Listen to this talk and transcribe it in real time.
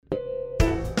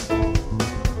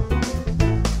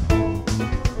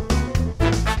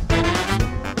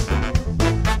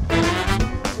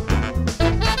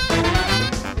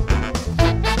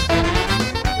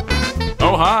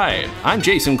I'm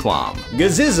Jason Klom.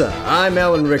 Gaziza, I'm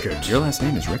Alan Rickert. Your last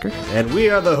name is Rickert? And we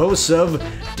are the hosts of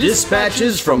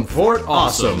Dispatches from Fort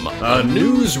Awesome, a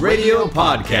news radio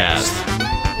podcast.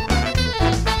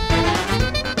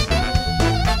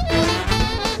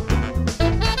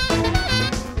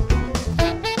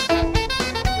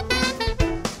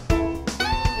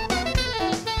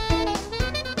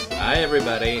 Hi,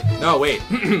 everybody. No, wait.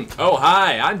 Oh,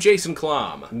 hi, I'm Jason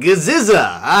Klom.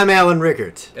 Gaziza, I'm Alan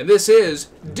Rickert. And this is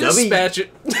Dispatches...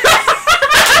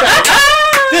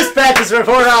 Dispatches from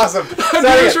Fort Awesome.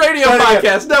 News radio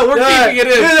podcast. No, we're keeping it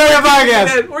in. News radio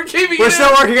podcast. We're keeping it in. We're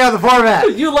still working on the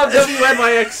format. You love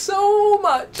WNYX so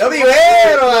much.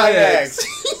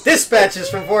 WNYX. Dispatches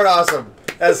from Fort Awesome.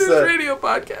 That's News the radio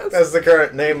podcast. That's the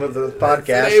current name of the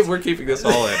podcast. Today, we're keeping this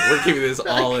all in. We're keeping this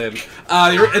all in.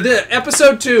 The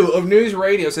episode 2 of News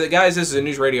Radio. So, guys, this is a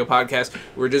news radio podcast.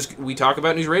 We talk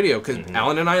about news radio because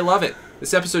Alan and I love it. This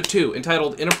is episode 2,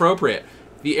 entitled Inappropriate.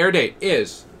 The air date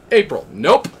is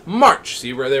March.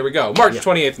 See where there we go. March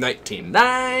 28th,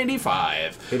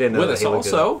 1995. He didn't know With that. us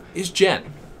also is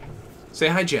Jen. Say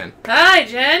hi, Jen. Hi,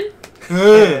 Jen.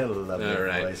 I love that All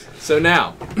right. voice. So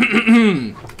now,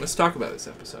 let's talk about this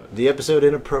episode. The episode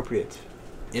Inappropriate.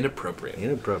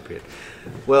 Inappropriate.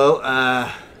 Well,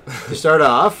 to start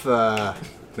off,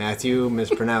 Matthew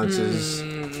mispronounces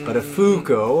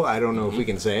Buttafuoco. I don't know if we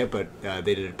can say it, but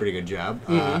they did a pretty good job.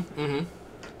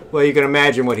 Well, you can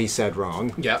imagine what he said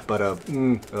wrong. Yeah. But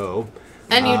And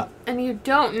you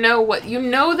don't know what you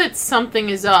know that something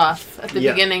is off at the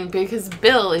beginning because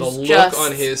Bill is The look just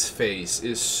on his face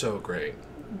is so great.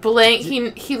 blank.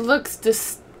 He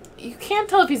looks you can't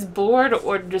tell if he's bored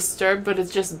or disturbed, but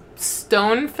it's just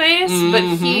stone face. But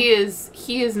he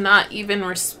is not even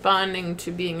responding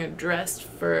to being addressed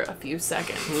for a few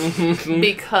seconds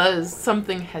because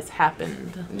something has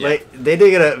happened. Yeah. like, they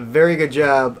did a very good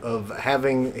job of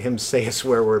having him say a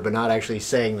swear word, but not actually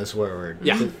saying the swear word.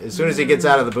 Yeah. As soon as he gets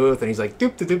out of the booth and he's like,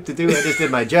 doop, doop, doop, doop, I just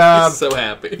did my job. So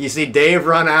happy. You see Dave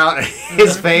run out and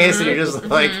his face, and you're just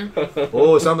like,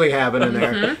 oh, something happened in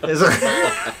there. It's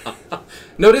like-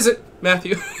 No, it isn't,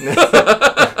 Matthew.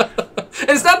 And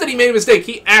it's not that he made a mistake.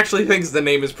 He actually thinks the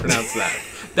name is pronounced that.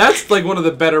 That's like one of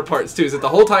the better parts, too, is that the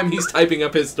whole time he's typing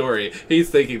up his story, he's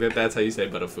thinking that that's how you say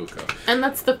Buttafuoco. And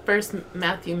that's the first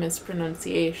Matthew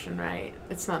mispronunciation, right?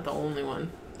 It's not the only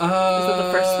one. Is it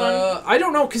the first one? I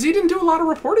don't know, because he didn't do a lot of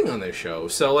reporting on this show.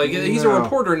 So, like, he's a No.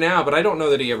 reporter now, but I don't know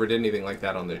that he ever did anything like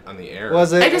that on the air.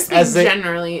 Was it? I just think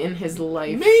generally in his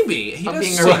life. Maybe. He Of does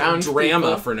being some around drama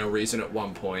people. for no reason at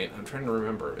one point. I'm trying to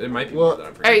remember. It might be more Well, than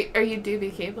I'm forgetting. Are you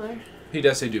Doobie Cabler? He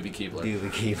does say Doobie Keebler. Do the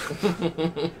keep.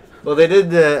 Well, they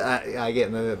did. I get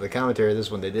in the commentary of this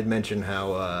one. They did mention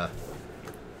how,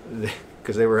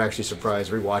 because they were actually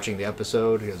surprised rewatching the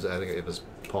episode because I think it was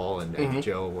Paul and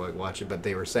Joe watching, but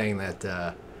they were saying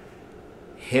that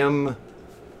him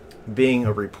being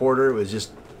a reporter was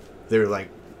just they were like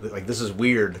this is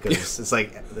weird because it's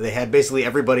like they had basically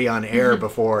everybody on air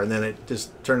before, and then it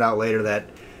just turned out later that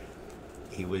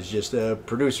he was just a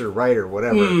producer, writer,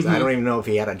 whatever. I don't even know if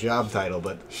he had a job title,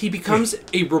 but He becomes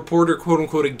a reporter, quote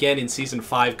unquote, again in season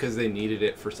 5 because they needed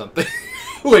it for something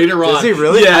later on. Does he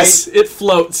really? Yes, it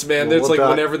floats, man. Well, It's we'll like talk-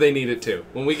 whenever they need it to.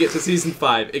 When we get to season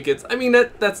 5, it gets. I mean,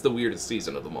 that's the weirdest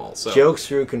season of them all. So jokes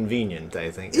through convenient,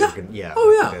 I think. Yeah.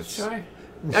 Oh, yeah. That's- Sure.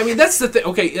 I mean, that's the thing.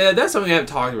 Okay, that's something I haven't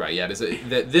talked about yet. Is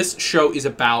that this show is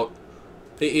about?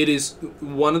 It is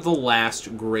one of the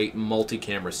last great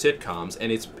multi-camera sitcoms,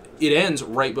 and it ends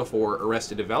right before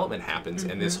Arrested Development happens,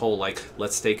 and this whole like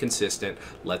let's stay consistent,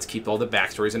 let's keep all the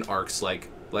backstories and arcs like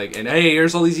and hey,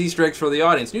 here's all these Easter eggs for the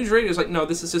audience. News Radio is like, no,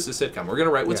 this is just a sitcom. We're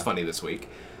gonna write what's funny this week.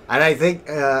 And I think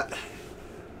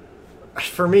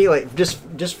for me, like just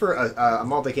for a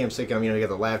multicam sitcom, you get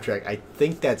the laugh track. I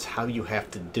think that's how you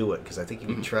have to do it because I think if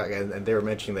you try, and they were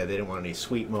mentioning that they didn't want any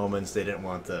sweet moments. They didn't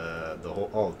want the whole.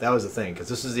 Oh, that was the thing because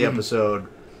this is the episode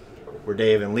where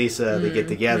Dave and Lisa they get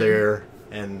together,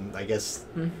 and I guess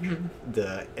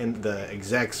the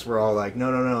execs were all like,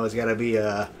 no, it's got to be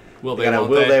a Will they they? gotta, Won't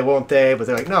will they? they? Won't they? But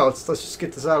they're like, no, let's just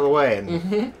get this out of the way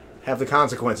and have the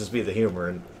consequences be the humor.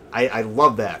 And I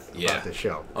love that about the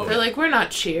show. Oh, They're like, we're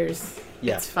not Cheers.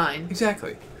 Yeah. It's fine.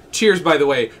 Exactly. Cheers, by the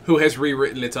way, who has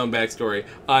rewritten its own backstory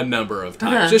a number of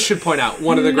times. Just should point out,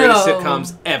 one of the greatest No.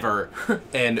 sitcoms ever.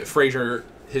 And Frasier,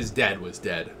 his dad was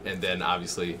dead. And then,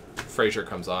 obviously, Frasier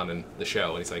comes on in the show,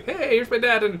 and he's like, hey, here's my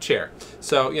dad in a chair.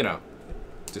 So,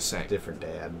 just saying. Different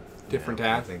dad. Different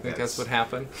Yeah, dad? Think that's what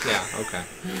happened? Yeah, okay.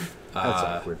 That's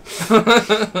awkward.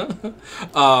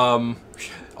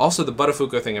 Also, the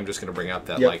Buttafuoco thing I'm just going to bring up,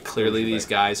 that, Yep. like, clearly these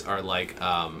guys are, like,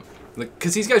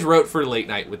 Because these guys wrote for Late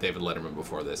Night with David Letterman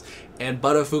before this. And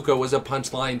Buttafuoco was a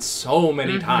punchline so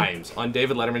many times on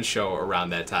David Letterman's show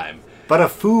around that time.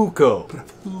 Buttafuoco.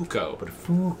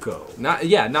 Buttafuoco.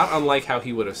 Not unlike how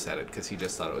he would have said it, because he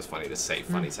just thought it was funny to say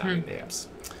funny-sounding names.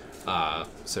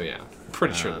 So, yeah.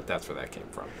 Pretty sure that's where that came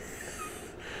from.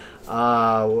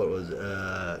 What was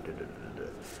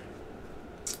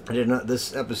I did not.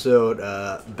 This episode,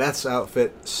 Beth's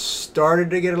outfit started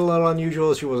to get a little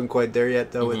unusual. She wasn't quite there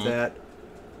yet, though, with that.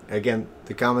 Again,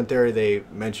 the commentary, they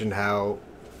mentioned how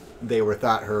they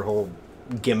thought her whole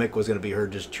gimmick was going to be her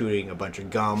just chewing a bunch of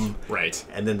gum. Right.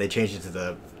 And then they changed it to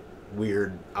the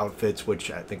weird outfits, which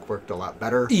I think worked a lot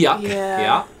better.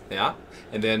 Yeah.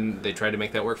 And then they tried to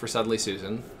make that work for Suddenly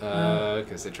Susan,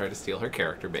 because they tried to steal her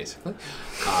character, basically.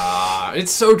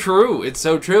 It's so true. It's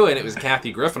so true. And it was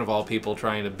Kathy Griffin, of all people,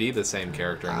 trying to be the same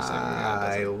character in the same way.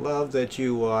 I love that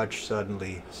you watch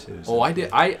Suddenly Susan. Oh, I did.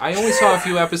 I only saw a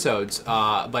few episodes,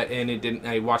 and it didn't.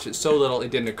 I watched it so little,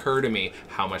 it didn't occur to me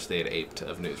how much they had aped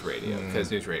of News Radio, because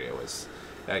News Radio was,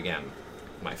 again,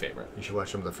 my favorite. You should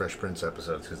watch some of the Fresh Prince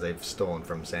episodes, because they've stolen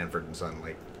from Sanford and Son,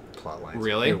 like, plot lines.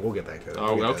 Really? Yeah, we'll get back to that.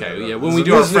 Oh, okay. Yeah, when This we is-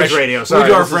 do our this is Fresh radio. When we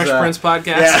do our Sorry, Fresh Prince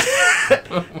podcast.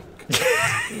 Yeah.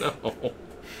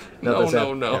 No.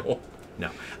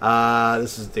 No.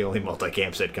 This is the only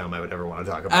multi-camp sitcom I would ever want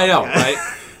to talk about. I know, Yeah. right?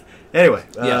 Anyway,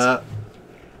 Yes.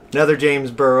 another James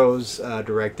Burrows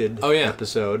directed Oh, yeah.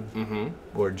 episode,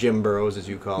 or Jim Burrows, as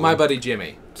you call him. My buddy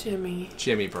Jimmy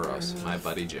Burrows, my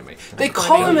buddy Jimmy. They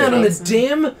call him out on the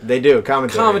damn They do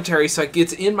commentary. so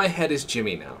it's in my head as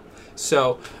Jimmy now.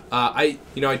 So I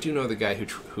do know the guy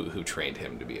who trained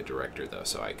him to be a director, though.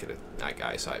 So I could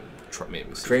maybe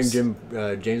Trained Jim.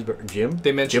 Jim.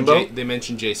 They mentioned Jimbo?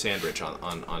 Jay Sandrich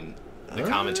on the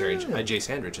commentary. Jay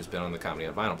Sandrich has been on the Comedy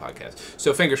on Vinyl podcast.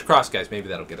 So fingers crossed, guys. Maybe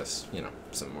that'll get us,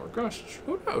 some more. Gosh,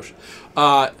 who knows?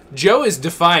 Joe is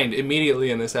defined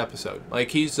immediately in this episode. Like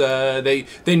he's they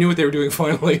knew what they were doing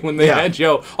finally when they had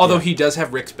Joe. Although he does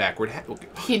have Rick's backward.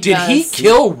 Did he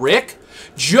kill Rick?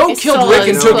 Joe He killed stole Rick and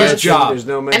his took clothes. his job. There's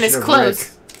no mention And his of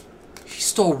clothes. He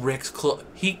stole Rick's clothes.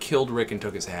 He killed Rick and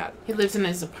took his hat. He lives in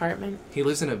his apartment. He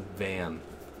lives in a van.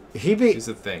 Rick. He be. Is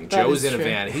the thing. That Joe's is in a true.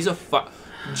 van. He's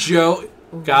Joe.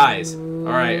 Guys, all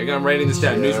right, I'm writing this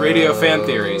down. News Radio fan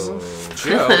theories.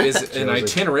 Joe is an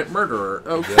itinerant murderer.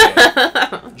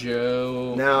 Okay.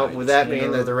 Joe. Now, with that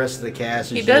being that the rest of the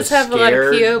cast is He does just have a lot of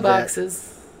scared P.O. that-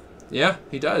 boxes. Yeah,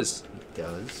 he does. He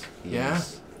does. Yeah.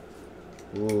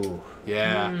 Ooh.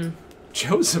 Yeah.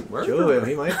 Joe's a murderer. Joe,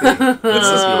 he might be. This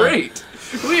is great.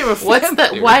 We have a fan What's that?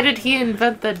 theory. Why did he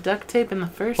invent that duct tape in the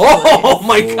first place? Oh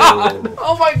my god! Ooh.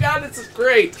 Oh my god, this is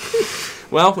great.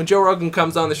 Well, when Joe Rogan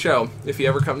comes on the show, if he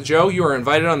ever comes, Joe, you are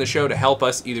invited on the show to help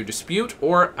us either dispute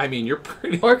or, you're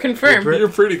pretty, Or confirm. you're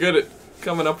pretty good at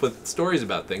coming up with stories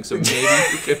about things. So maybe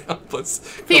you can help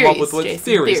us come up with Jason,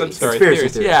 theories. I'm theories. sorry, Conspiracy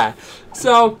theories. theories. Yeah.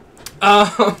 So.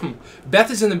 Beth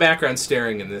is in the background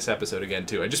staring in this episode again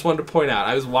too. I just wanted to point out.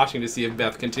 I was watching to see if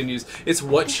Beth continues. It's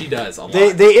what she does a lot.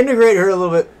 They integrate her a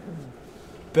little bit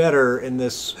better in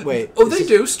this way. Oh, they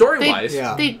do story wise.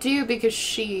 Yeah. They do because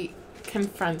she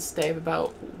confronts Dave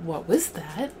about what was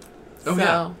that. Oh So,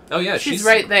 yeah. Oh yeah. She's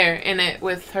right there in it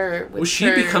with her. With Well, she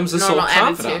her becomes the sole normal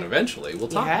confidant attitude. eventually. We'll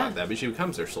talk Yeah. about that, but she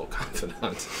becomes their sole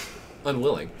confidant.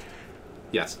 Unwilling.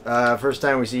 Yes. First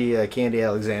time we see Candy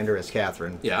Alexander as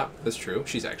Catherine. Yeah, that's true.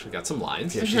 She's actually got some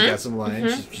lines. Yeah, she's got some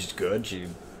lines. She's good. She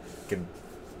can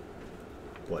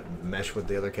mesh with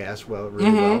the other cast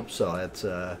really well. So that's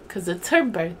Because it's her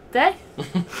birthday.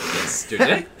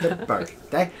 Yesterday.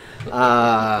 birthday.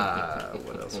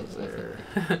 What else was there?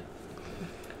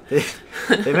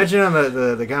 They mentioned on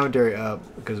the commentary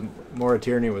because Maura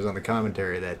Tierney was on the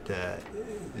commentary that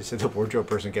they said the wardrobe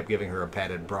person kept giving her a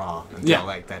padded bra until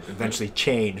like that eventually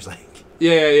changed. Like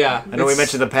Yeah. I know we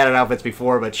mentioned the padded outfits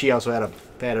before, but she also had a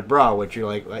padded bra, which you're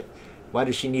like, why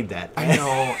does she need that?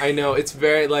 I know. It's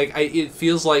very it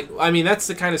feels like. I mean, that's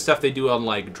the kind of stuff they do on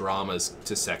like dramas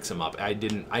to sex them up. I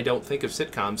don't think of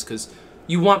sitcoms because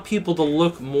you want people to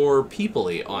look more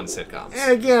people-y on sitcoms.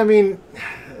 And again, I mean,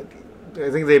 I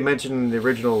think they mentioned in the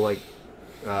original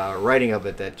writing of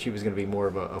it that she was going to be more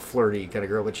of a flirty kind of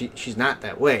girl, but she's not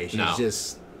that way. She's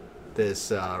just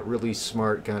this really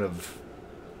smart kind of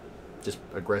just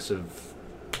aggressive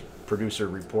producer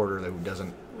reporter who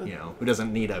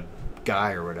doesn't need a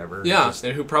guy or whatever. Yeah, Just-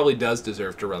 and who probably does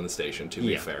deserve to run the station, to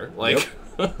be fair. Like,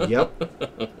 Yep.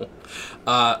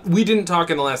 we didn't talk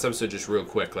in the last episode, just real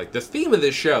quick. Like, the theme of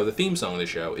this show, the theme song of the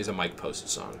show, is a Mike Post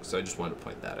song. So I just wanted to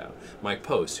point that out. Mike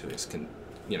Post, who is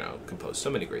composed so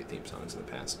many great theme songs in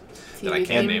the past TV that I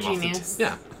can theme name genius. off.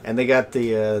 Yeah. And they got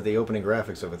the opening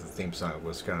graphics of it. The theme song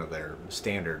was kind of their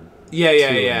standard. Yeah, too yeah,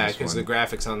 in yeah. this Because one. the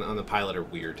graphics on the pilot are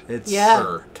weird. It's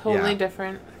Yeah, totally yeah.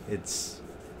 different.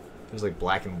 It was like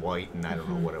black and white, and I don't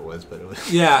know what it was, but it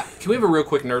was. Yeah. Can we have a real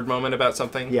quick nerd moment about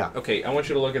something? Yeah. Okay, I want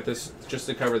you to look at this just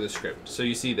to cover the script. So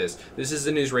you see this. This is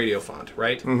the News Radio font,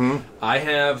 right? Mm-hmm. I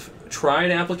have tried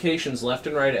applications left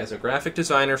and right as a graphic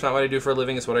designer. It's not what I do for a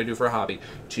living. It's what I do for a hobby.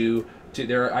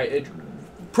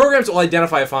 Programs will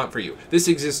identify a font for you. This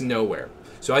exists nowhere.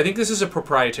 So I think this is a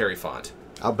proprietary font.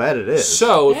 I'll bet it is.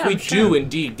 So if Yeah, we I'm do sure.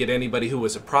 indeed get anybody who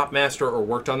was a prop master or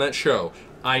worked on that show,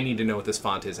 I need to know what this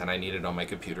font is, and I need it on my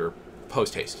computer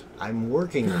post haste. I'm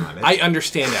working on it. I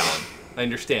understand, Alan. I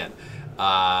understand.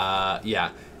 Yeah.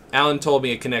 Alan told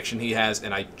me a connection he has,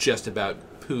 and I just about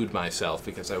pooed myself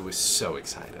because I was so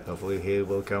excited. Hopefully he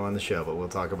will come on the show, but we'll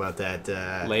talk about that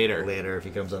Later. Later if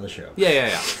he comes on the show.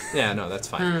 Yeah. Yeah, no, that's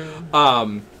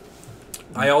fine.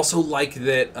 I also like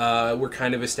that we're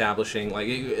kind of establishing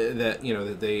that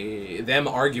them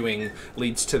arguing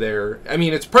leads to their. I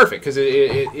mean, it's perfect because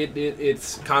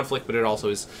it's conflict, but it also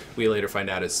is. We later find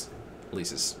out is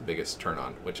Lisa's biggest turn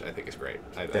on, which I think is great.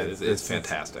 It's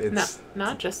fantastic.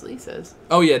 Not just Lisa's.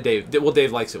 Oh yeah, Dave. Well,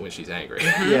 Dave likes it when she's angry.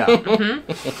 Yeah.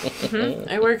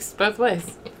 It works both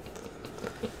ways.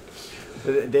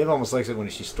 Dave almost likes it when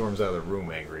she storms out of the room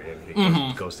angry and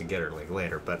he goes to get her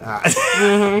later. But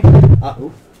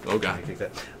Oh god. I take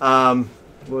that.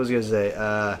 What was I gonna say?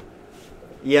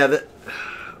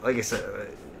 Like I said,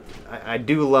 I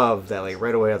do love that. Like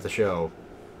right away at the show,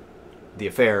 the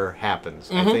affair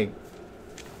happens. I think.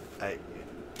 I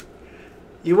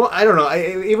don't know.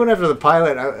 Even after the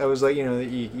pilot, I was like,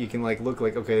 you can like look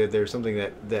like okay, there's something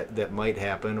that might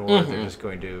happen, or they're just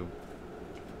going to,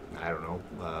 I don't know,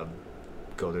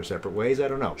 go their separate ways. I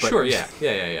don't know. But Sure. Yeah.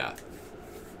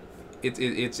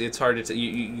 It's hard to say.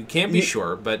 You can't be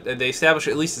sure, but they establish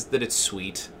at least that it's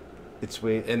sweet. It's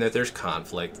sweet. And that there's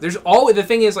conflict. The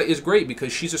thing is great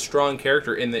because she's a strong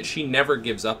character in that she never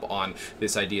gives up on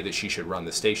this idea that she should run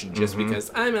the station just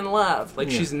because I'm in love. Like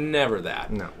she's never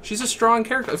that. No. She's a strong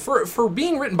character for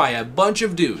being written by a bunch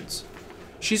of dudes.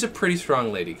 She's a pretty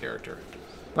strong lady character.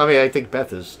 I mean, I think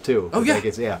Beth is too. Oh, yeah. Like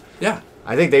Yeah.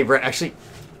 I think they actually.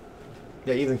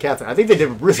 Yeah, even Catherine. I think they did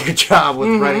a really good job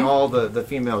with writing all the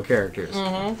female characters.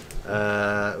 What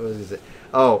was it?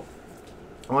 Oh,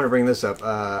 I want to bring this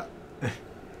up.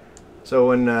 So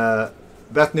when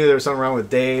Beth knew there was something wrong with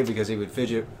Dave because he would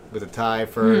fidget with a tie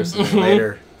first, and then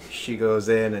later she goes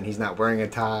in and he's not wearing a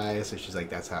tie, so she's like,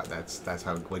 "That's how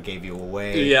what gave you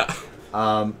away." Yeah.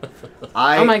 Oh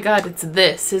my god, it's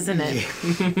this, isn't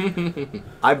it?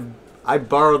 I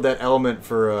borrowed that element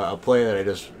for a play that I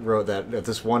just wrote. That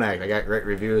this one act, I got great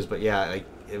reviews, but yeah, like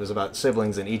it was about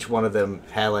siblings, and each one of them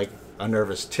had like a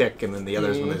nervous tick, and then the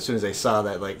others, when as soon as they saw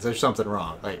that, like there's something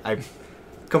wrong. Like I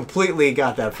completely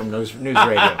got that from news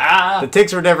radio. The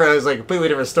ticks were different. It was like a completely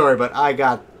different story, but I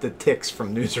got the ticks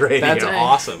from news radio. That's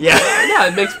awesome. Yeah. Yeah,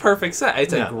 it makes perfect sense.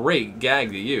 It's Yeah. a great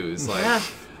gag to use. Like Yeah.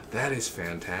 that is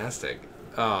fantastic.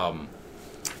 So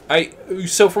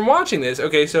from watching this,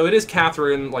 okay, so it is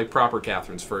Catherine, like proper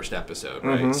Catherine's first episode,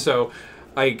 right? So,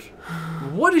 like,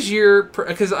 what is your?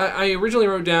 Because I originally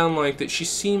wrote down like that she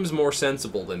seems more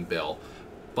sensible than Bill,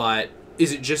 but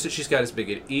is it just that she's got as big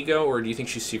an ego, or do you think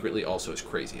she's secretly also as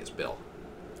crazy as Bill,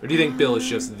 or do you think Bill is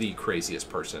just the craziest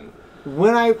person?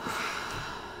 Now you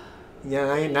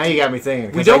got me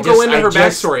thinking. We don't go into her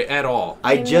backstory at all.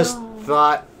 I just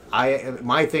thought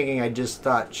I just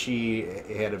thought she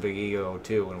had a big ego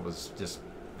too, and was just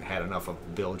had enough of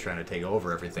Bill trying to take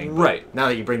over everything. But right. now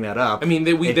that you bring that up, I mean,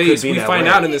 we find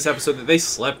out in this episode that they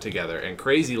slept together, and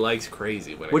Crazy likes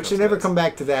Crazy when it which comes they to never this. come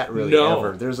back to that really No.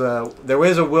 ever. There is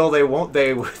a will they won't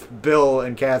they with Bill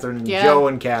and Catherine and Yeah. Joe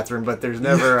and Catherine, but there's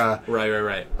never a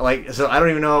Right. like. So I don't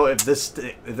even know if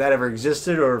that ever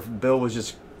existed or if Bill was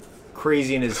just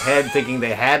crazy in his head thinking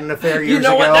they had an affair years You know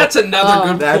ago. what? That's another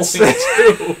good That's-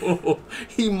 point too.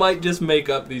 He might just make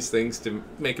up these things to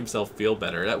make himself feel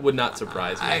better. That would not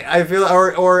surprise me. I feel,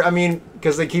 or I mean,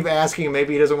 because they keep asking him,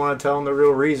 maybe he doesn't want to tell him the real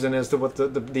reason as to what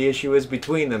the issue is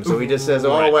between them. So he just says,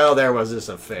 "Oh Right. well, there was this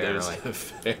affair." There's Like, a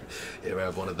fair. You ever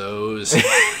have one of those?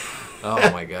 Oh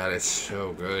my god, it's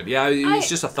so good. Yeah, it's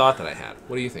just a thought that I had.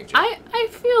 What do you think, Jim? I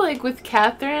feel like with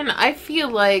Catherine, I feel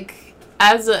like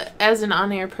as an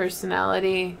on-air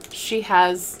personality, she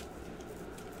has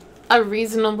a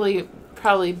reasonably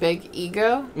probably big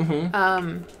ego.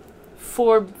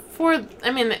 For I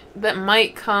mean that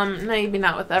might come maybe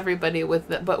not with everybody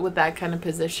but with that kind of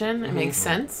position, it makes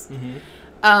sense.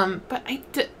 But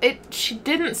she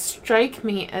didn't strike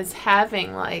me as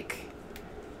having like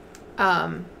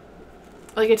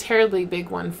like a terribly big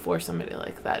one for somebody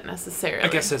like that necessarily. I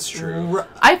guess that's true.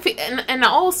 And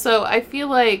also I feel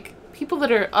like people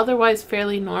that are otherwise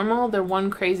fairly normal, their one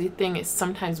crazy thing is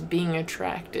sometimes being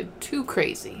attracted to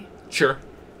crazy. Sure.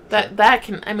 That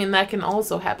can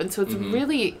also happen. So it's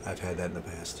really, I've had that in the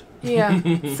past. yeah.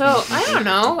 So I don't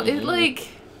know. It like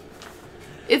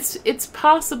it's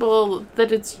possible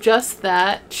that it's just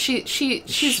that she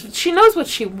knows what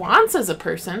she wants as a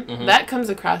person. That comes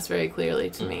across very clearly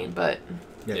to me. But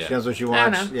Yeah, she knows what she I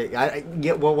don't wants. know.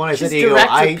 Yeah, well, when I she's said ego,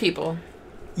 direct with people.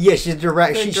 Yeah, she's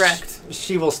direct. Very direct.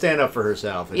 She will stand up for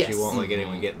herself, and she Yes. won't let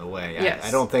anyone get in the way. Yes.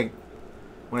 I don't think,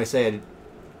 when I say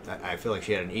I feel like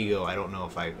she had an ego, I don't know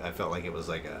if I felt like it was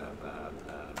like a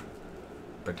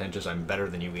pretentious, I'm better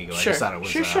than you ego. Sure. I just thought it was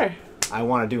Sure. I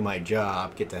want to do my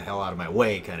job, get the hell out of my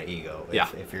way kind of ego.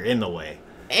 If you're in the way.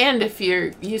 And if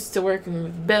you're used to working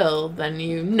with Bill, then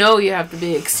you know you have to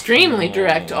be extremely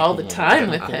direct all the time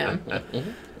with him.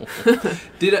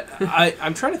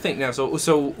 I'm trying to think now.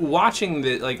 So watching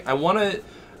the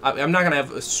I'm not gonna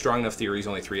have strong enough theories.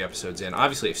 Only 3 episodes in.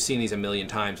 Obviously, I've seen these a million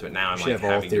times, but now I'm like have all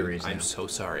having. theories I'm now. so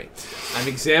sorry. I'm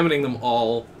examining them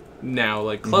all now,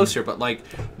 like closer. But like,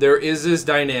 there is this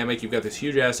dynamic. You've got this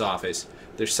huge ass office.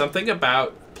 There's something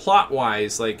about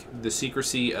plot-wise, like the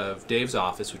secrecy of Dave's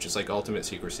office, which is like ultimate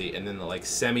secrecy, and then the like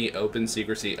semi-open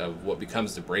secrecy of what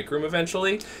becomes the break room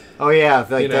eventually. Oh yeah,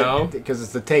 like You know? because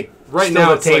it's the tape. Right still now,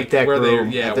 the it's tape like deck where room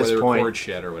they at where this they point, record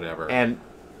shit or whatever. and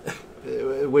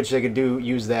which they could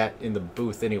use that in the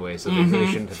booth anyway, so they really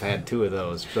shouldn't have had 2 of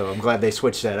those. So I'm glad they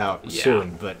switched that out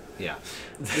soon. But yeah,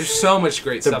 there's so much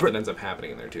great stuff that ends up happening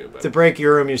in there too. But the break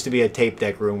room used to be a tape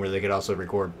deck room where they could also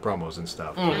record promos and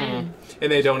stuff. and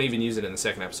they don't even use it in the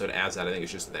second episode as that. I think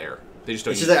it's just there. They just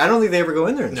don't. It's use just like, I don't think they ever go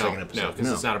in there in the no, second episode. no,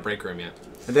 because it's not a break room yet.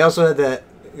 And they also had that.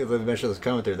 They mentioned this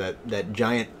commentary that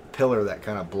giant pillar that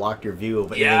kind of blocked your view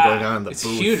of anything going on in the it's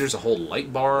booth. huge. There's a whole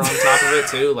light bar on top of it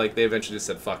too. Like they eventually just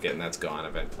said fuck it, and that's gone.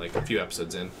 Like a few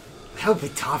episodes in. That would be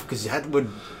tough because that would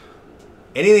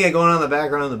anything that going on in the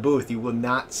background in the booth, you will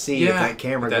not see if that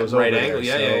camera that goes right over angle.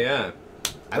 there. Yeah.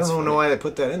 I don't know why they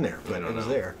put that in there, but I don't it was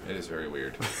know. there. It is very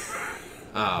weird.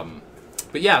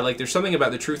 But yeah, like there's something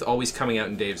about the truth always coming out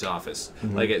in Dave's office.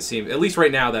 Like it seems, at least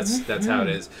right now, that's how it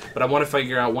is. But I want to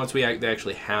figure out once they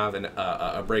actually have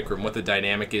a break room, what the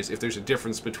dynamic is. If there's a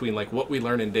difference between like what we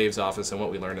learn in Dave's office and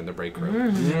what we learn in the break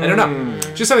room. I don't know.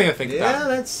 Just something to think about. Yeah,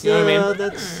 that's You know what I mean?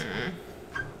 that's.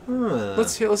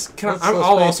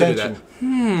 I'll also do that.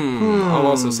 I'll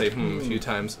also say a few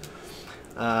times.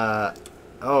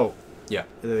 Yeah.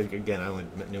 Again, I only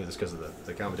knew this because of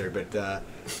the commentary, but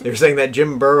they were saying that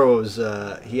Jim Burrows,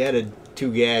 he added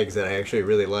 2 gags that I actually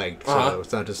really liked. So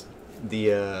it's not just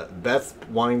the Beth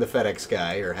wanting the FedEx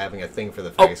guy or having a thing for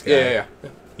the FedEx guy. Yeah.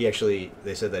 He actually,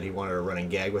 they said that he wanted a running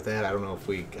gag with that. I don't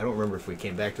remember if we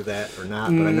came back to that or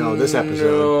not, but I know this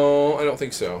episode. No, I don't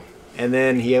think so. And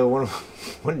then he had one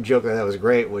joke that was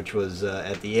great, which was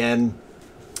at the end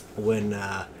when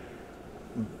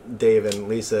Dave and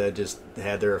Lisa just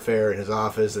had their affair in his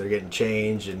office. They're getting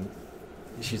changed, and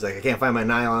she's like, I can't find my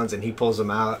nylons, and he pulls them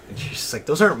out, and she's just like,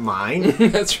 those aren't mine.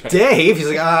 That's right. Dave,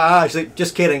 he's like, she's like,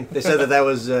 just kidding. They said that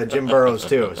was Jim Burrows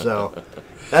too, so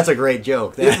that's a great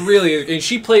joke. It really is. And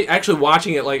she actually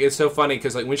watching it, like, it's so funny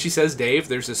because, like, when she says Dave,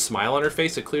 there's this smile on her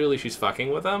face that clearly she's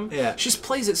fucking with him. Yeah. She just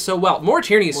plays it so well. Maura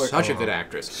Tierney is such a good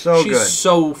actress. So she's good.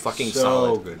 so fucking So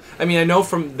solid. good. I mean, I know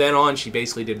from then on she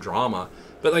basically did drama,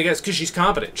 but, like, that's because she's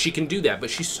competent. She can do that, but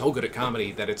she's so good at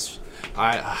comedy that it's...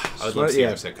 I would love to see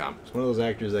her sitcom. It's one of those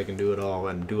actors that can do it all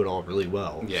and do it all really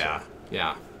well. Yeah. So.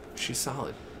 Yeah. She's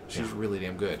solid. She's really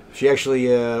damn good. She actually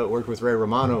worked with Ray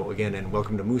Romano again in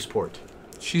Welcome to Mooseport.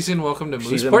 She's in Welcome to Mooseport?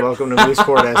 She's in Welcome to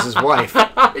Mooseport as his wife.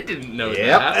 I didn't know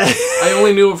that. I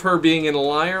only knew of her being in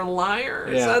Liar Liar.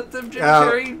 Is that the Jim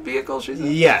Carrey vehicle she's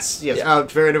in? Yes. Yeah.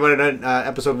 For anybody,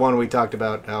 episode 1, we talked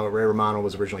about how Ray Romano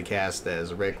was originally cast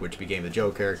as Rick, which became the Joe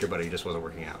character, but he just wasn't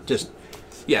working out.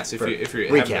 Yes, if you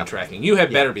haven't been tracking, you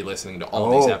had better be listening to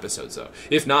all these episodes, though.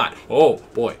 If not, oh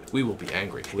boy, we will be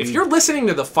angry. If you're listening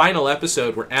to the final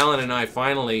episode where Alan and I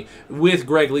finally, with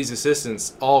Greg Lee's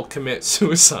assistance, all commit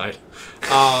suicide,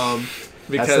 because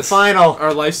that's the final.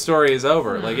 Our life story is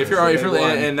over. Like if you're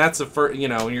and that's the first, and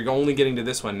you're only getting to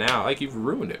this one now, like you've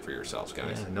ruined it for yourselves,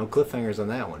 guys. Yeah, no cliffhangers on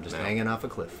that one, just hanging off a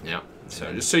cliff. Yeah.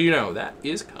 So just so you know, that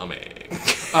is coming.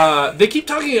 They keep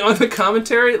talking on the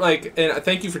commentary, and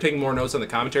thank you for taking more notes on the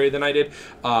commentary than I did.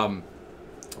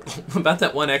 About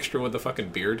that one extra with the fucking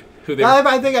beard.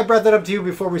 I think I brought that up to you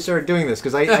before we started doing this,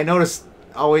 because I noticed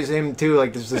always him too,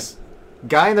 like there's this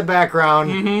guy in the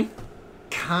background,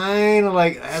 kind of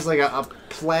like, has like a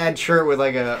plaid shirt with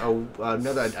like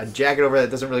a jacket over that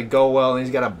doesn't really go well, and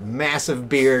he's got a massive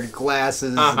beard,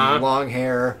 glasses, and long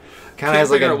hair. Kind of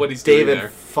has like a David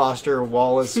Foster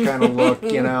Wallace kind of look,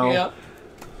 you know. Yeah.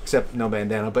 Except no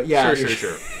bandana, but yeah.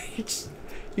 Sure.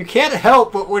 You can't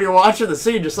help but when you're watching the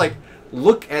scene, just like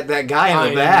look at that guy in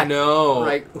the back. I know.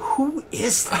 Like, who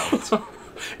is that?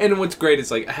 And what's great is,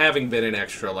 like, having been an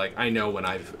extra, like, I know when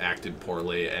I've acted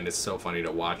poorly, and it's so funny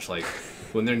to watch, like,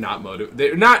 when they're not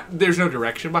there's no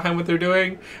direction behind what they're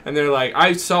doing, and they're like,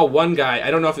 I saw one guy, I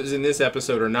don't know if it was in this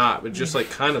episode or not, but just, like,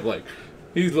 kind of, like,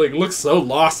 he, like, looks so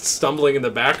lost, stumbling in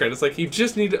the background. It's like, he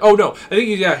just needed... Oh, no. I think,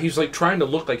 he was, like, trying to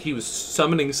look like he was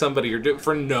summoning somebody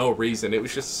for no reason. It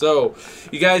was just so...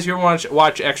 You guys, you ever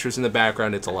watch extras in the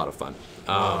background, it's a lot of fun.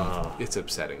 It's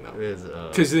upsetting, though.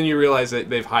 Because then you realize that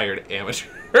they've hired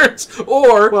amateurs.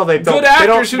 Or good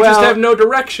actors who just have no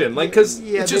direction. Like, because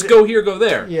just go here, go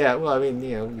there. Yeah, well, I mean,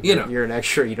 you're an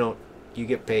extra, you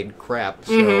get paid crap.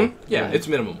 So, Yeah, it's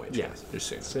minimum wage. Yeah. Just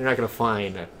saying. So you're not going to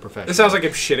find a professional. It sounds like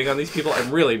I'm shitting on these people.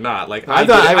 I'm really not. Like, I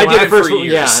did it for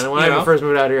years. Yeah, and when I first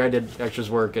moved out here, I did extras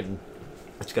work, and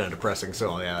it's kind of depressing,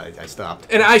 so yeah, I stopped.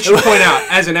 And I should point out,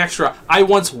 as an extra, I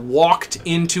once walked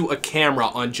into a camera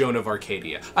on Joan of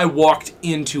Arcadia. I walked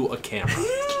into a camera.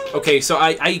 Okay, so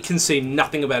I can say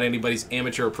nothing about anybody's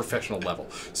amateur or professional level.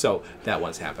 So that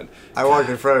once happened. I walked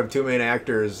in front of two main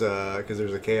actors because there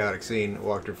was a chaotic scene. I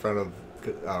walked in front of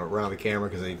around the camera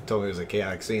because they told me it was a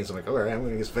chaotic scene. So I'm like, all right, I'm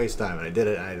going to use FaceTime, and I did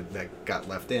it. And that got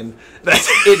left in.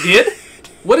 It did?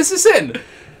 What is this in?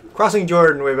 Crossing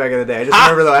Jordan way back in the day. I just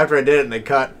remember though after I did it and they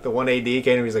cut, the one AD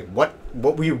came and he's like, "What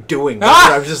were you doing?"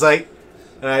 I was just like,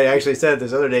 and I actually said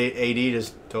this other day, AD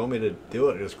just told me to do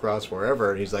it, just cross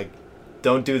wherever, and he's like,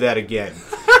 "Don't do that again."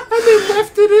 They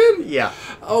left it in. Yeah.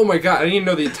 Oh my god! I didn't even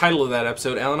know the title of that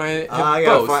episode. Alan and I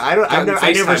have both. I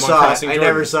never saw it. I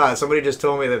never saw it. Somebody just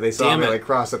told me that they saw me like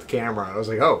cross at the camera. I was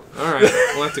like, "Oh." All right,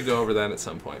 we'll have to go over that at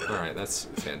some point. All right, that's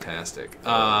fantastic.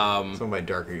 Some of my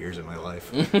darker years in my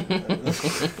life.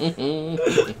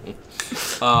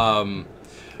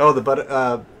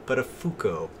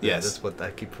 Buttafuoco. Yes, that's what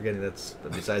I keep forgetting. That's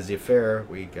besides the affair.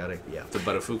 We got it. Yeah, the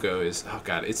Buttafuoco is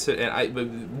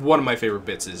one of my favorite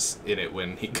bits is in it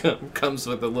when he comes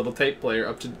with a little tape player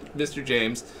up to Mr.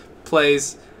 James,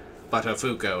 plays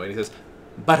Buttafuoco, and he says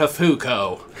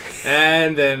Buttafuoco,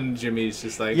 and then Jimmy's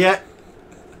just like, yeah.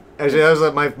 Actually, that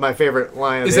was my favorite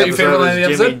line. Is that your favorite line of the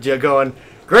episode? Jimmy going,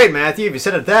 "Great, Matthew. If you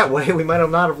said it that way, we might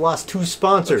not have lost 2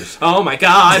 sponsors." Oh my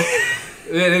god.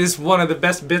 It is one of the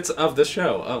best bits of the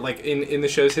show, like in the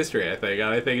show's history. I think.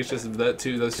 I think it's just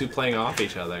those two playing off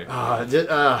each other.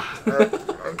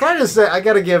 Kind of say I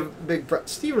got to give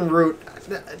Stephen Root,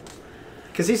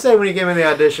 because he said when he came in the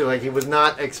audition, like he was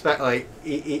not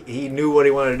he knew what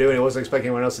he wanted to do and he wasn't expecting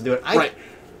anyone else to do it. Right.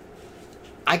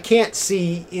 I can't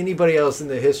see anybody else in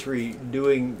the history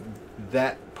doing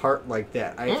that part like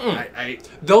that.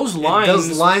 Those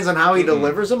lines on how he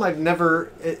delivers them, I've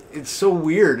never. It's so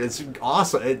weird. It's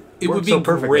awesome. It would be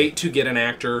great to get an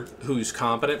actor who's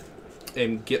competent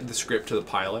and get the script to the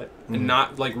pilot and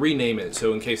not like rename it.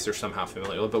 So in case they're somehow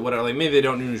familiar, but whatever, like maybe they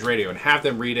don't do news radio and have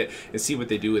them read it and see what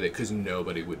they do with it because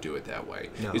nobody would do it that way.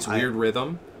 No, it's weird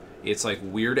rhythm. It's like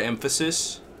weird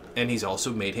emphasis, and he's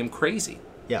also made him crazy.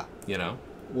 Yeah, you know.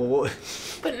 Well,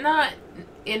 but not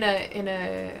in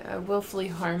a willfully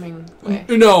harming way.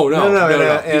 No.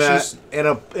 In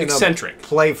a eccentric,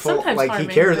 playful, sometimes like harming,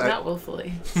 he cares. But not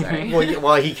willfully. Sorry.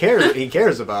 well, he cares. He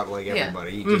cares about like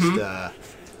everybody. He just.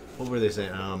 What were they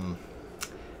saying?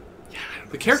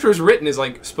 The character is written is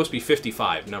like supposed to be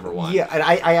 55, number 1. Yeah, and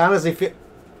I honestly feel.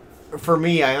 For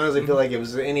me, I honestly feel like it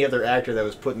was any other actor that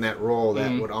was put in that role that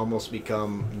would almost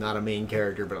become not a main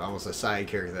character, but almost a side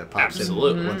character that pops in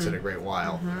once in a great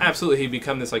while. Absolutely, he'd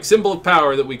become this like symbol of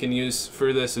power that we can use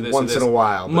for this or this. Once in a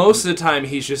while. Most of the time,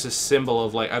 he's just a symbol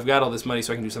of like I've got all this money,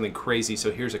 so I can do something crazy.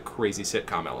 So here's a crazy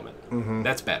sitcom element.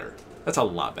 That's better. That's a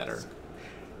lot better.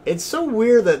 It's so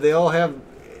weird that they all have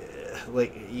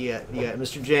like you got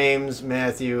Mr. James,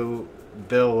 Matthew,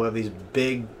 Bill who have these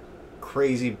big,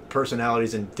 crazy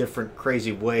personalities in different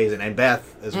crazy ways, and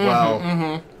Beth as well.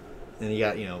 And you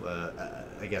got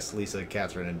I guess Lisa,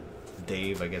 Catherine, and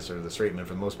Dave. I guess are the straight men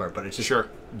for the most part. But it's just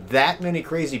that many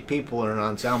crazy people in an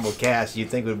ensemble cast. You'd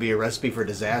think would be a recipe for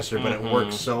disaster, but it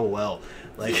works so well.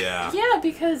 Like yeah,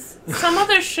 because some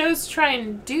other shows try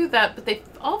and do that, but they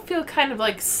all feel kind of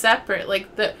like separate. Like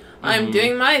I'm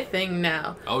doing my thing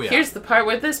now. Oh yeah. Here's the part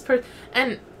where this person,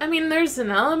 and I mean, there's an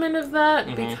element of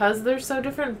that because they're so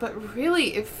different. But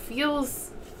really, it feels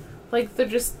like they're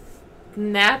just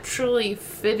naturally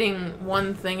fitting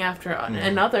one thing after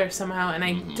another somehow, and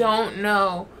I don't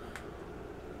know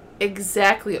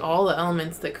exactly all the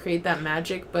elements that create that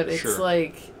magic, but it's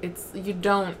like you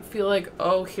don't feel like,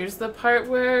 oh, here's the part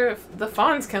where the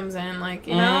Fonz comes in, like,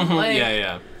 you know, like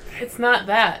it's not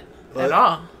that at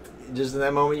all. Just in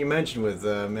that moment you mentioned with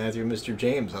Matthew and Mr.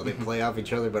 James, how they play off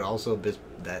each other, but also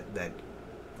that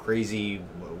crazy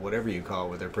whatever you call it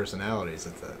with their personalities.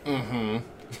 It's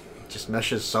just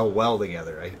meshes so well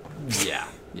together. Right?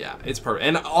 Yeah, it's perfect,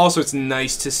 and also it's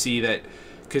nice to see that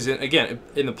because again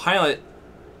in the pilot.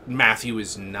 Matthew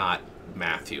is not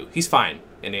Matthew. He's fine,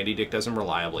 and Andy Dick does him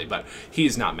reliably, but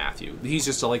he's not Matthew. He's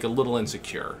just like a little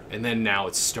insecure, and then now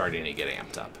it's starting to get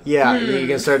amped up. Yeah, you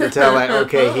can start to tell that,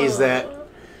 okay, he's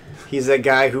that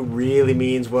guy who really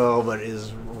means well, but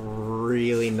is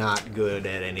really not good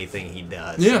at anything he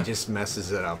does. Yeah. He just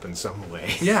messes it up in some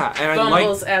way. Yeah, and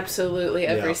fumbles absolutely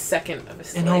every second of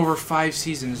his life. And over 5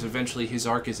 seasons, eventually his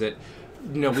arc is that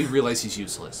we realize he's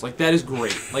useless. Like, that is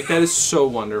great. Like, that is so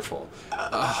wonderful.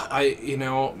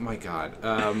 My God.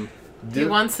 He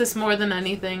wants this more than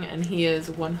anything, and he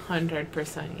is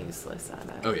 100% useless at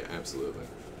it. Oh, yeah, absolutely.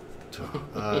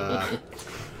 I'm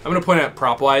going to point out,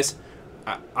 prop-wise,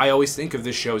 I always think of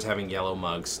this show as having yellow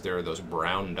mugs. There are those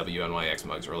brown WNYX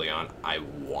mugs early on. I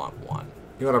want one.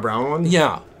 You want a brown one?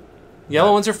 Yeah.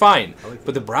 Yellow ones are fine,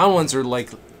 but the brown ones are, like,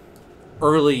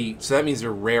 early, so that means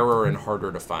they're rarer and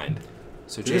harder to find.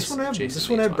 So this one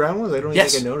have brown ones? I don't even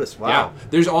think I noticed. Wow. Yeah.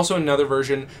 There's also another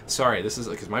version. Sorry, this is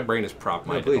because my brain is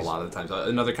prop-minded a lot of the times.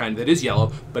 Another kind that is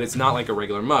yellow, but it's not like a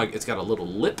regular mug. It's got a little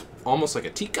lip, almost like a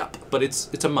teacup, but it's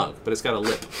a mug, but it's got a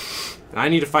lip. And I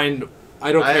need to find.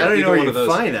 I don't care. I don't either know where one you of those.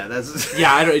 find that. That's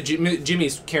yeah. I don't.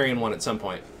 Jimmy's carrying one at some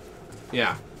point.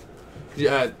 Yeah.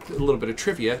 A little bit of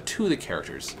trivia: 2 of the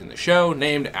characters in the show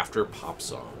named after pop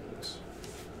songs.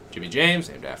 Jimmy James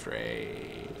named after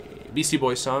a Beastie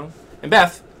Boys song, and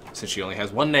Beth. Since she only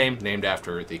has one name, named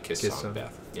after the Kiss song,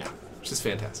 Beth. Yeah, which is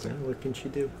fantastic. Yeah, what can she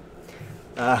do?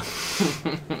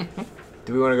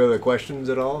 Do we want to go to the questions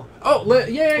at all? Oh,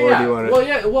 yeah. Or do you want to... Well,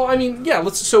 yeah. Well, I mean, yeah.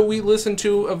 So we listen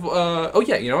to. Oh,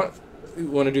 yeah. You know what? You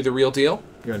want to do the real deal?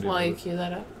 While you cue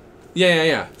that up.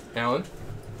 Yeah. Alan.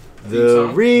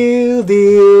 The Real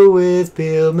Deal with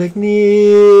Bill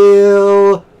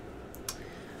McNeil.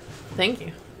 Thank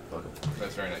you. Welcome.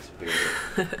 That's very nice.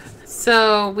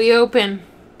 So we open.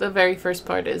 The very first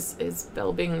part is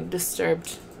Bill being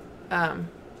disturbed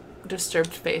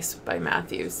face by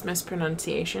Matthew's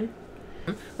mispronunciation.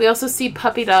 We also see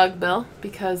Puppy Dog Bill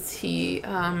because he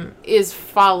is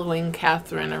following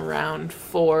Catherine around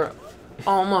for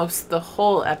almost the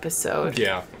whole episode.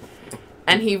 Yeah.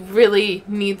 And he really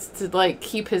needs to, like,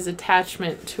 keep his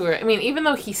attachment to her. I mean, even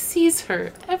though he sees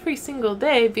her every single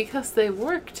day because they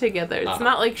work together. It's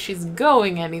not like she's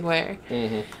going anywhere.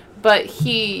 Mm-hmm. But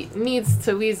he needs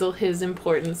to weasel his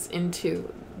importance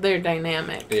into their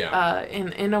dynamic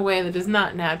in a way that is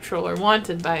not natural or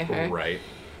wanted by her. Right.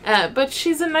 But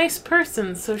she's a nice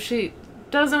person, so she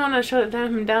doesn't want to shut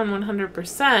him down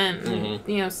 100%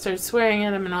 and, start swearing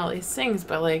at him and all these things.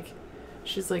 But, like,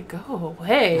 she's like, go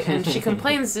away. And she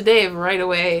complains to Dave right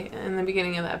away in the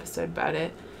beginning of the episode about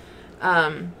it.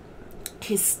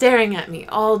 He's staring at me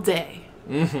all day.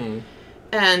 Mm-hmm.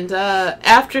 And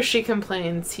after she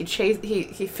complains, he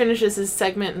finishes his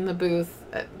segment in the booth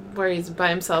where he's by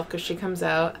himself because she comes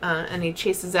out, and he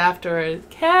chases after her,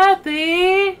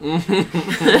 Kathy!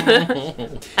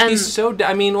 And he's so...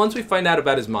 I mean, once we find out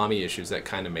about his mommy issues, that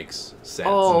kind of makes sense.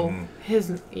 Oh,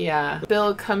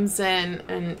 Bill comes in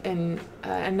and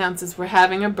announces we're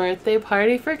having a birthday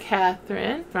party for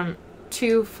Catherine from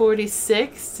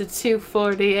 2:46 to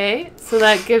 2:48. So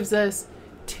that gives us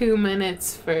 2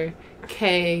 minutes for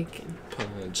cake and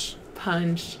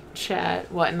punch,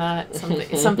 chat, whatnot,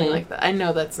 something like that. I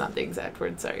know that's not the exact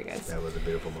word. Sorry, guys. That was a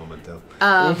beautiful moment, though.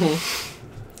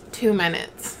 2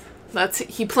 minutes.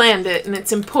 He planned it, and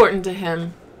it's important to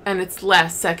him. And it's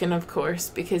last second, of course,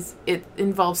 because it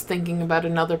involves thinking about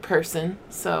another person.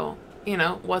 So,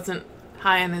 wasn't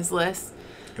high on his list.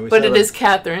 But it is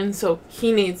Catherine, so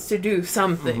he needs to do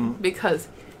something because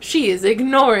she is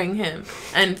ignoring him.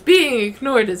 And being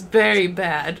ignored is very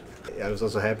bad. I was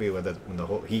also happy with it when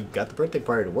he got the birthday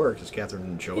party to work because Catherine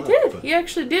didn't show up. He did. He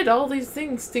actually did all these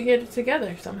things to get it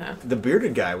together somehow. The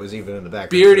bearded guy was even in the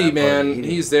background. Beardy, man.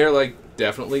 He's there, like,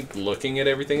 definitely looking at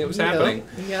everything that was happening.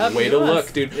 Yep, way to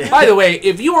look, dude. By the way,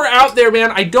 if you are out there, man,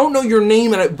 I don't know your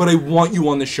name, but I want you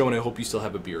on the show, and I hope you still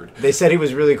have a beard. They said he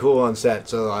was really cool on set,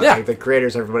 so like the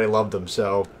creators, everybody loved him,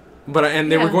 so...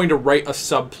 And they were going to write a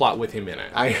subplot with him in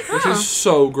it, which is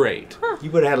so great. You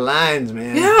would have had lines,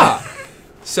 man. Yeah.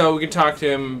 So we can talk to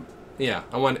him. Yeah,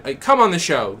 come on the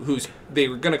show. They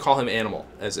were going to call him Animal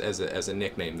as a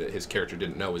nickname that his character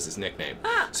didn't know was his nickname.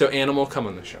 So Animal, come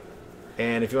on the show.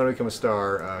 And if you want to become a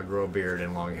star, grow a beard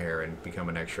and long hair and become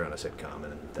an extra on a sitcom.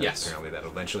 And Yes. apparently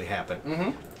that'll eventually happen.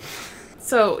 Mm-hmm.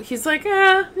 So he's like,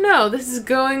 no, this is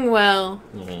going well.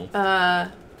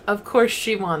 Mm-hmm. Of course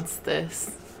she wants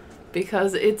this.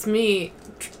 Because it's me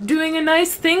doing a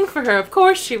nice thing for her. Of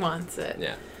course she wants it.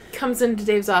 Yeah. Comes into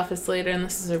Dave's office later, and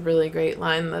this is a really great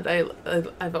line that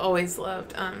I've always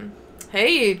loved.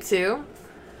 Hey, you two.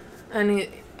 And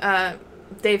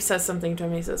Dave says something to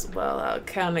him. He says, well, I'll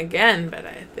count again, but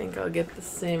I think I'll get the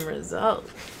same result.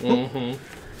 Mm-hmm.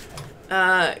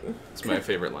 It's my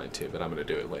favorite line, too, but I'm going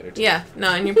to do it later, too. Yeah,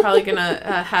 no, and you're probably going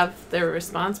to have their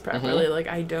response properly, like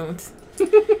I don't.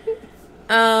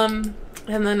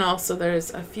 And then also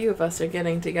there's a few of us are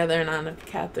getting together and on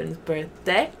Catherine's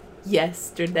birthday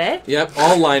yesterday. Yep,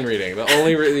 all line reading. The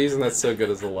only reason that's so good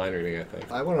is the line reading, I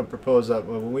think. I want to propose that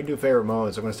when we do favorite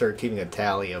moments, I'm going to start keeping a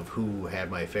tally of who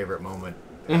had my favorite moment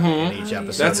in each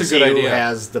episode. That's a See good who idea.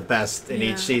 has the best in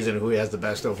Yeah. each season, who has the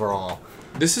best overall.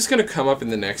 This is going to come up in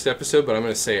the next episode, but I'm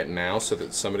going to say it now so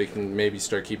that somebody can maybe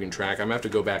start keeping track. I'm going to have to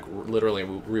go back literally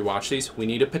and rewatch these. We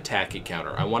need a Pataki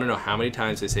counter. I want to know how many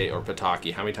times they say, or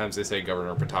Pataki, how many times they say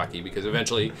Governor Pataki, because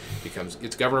eventually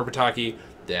it's Governor Pataki,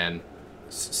 then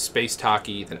Space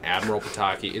Taki, then Admiral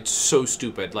Pataki. It's so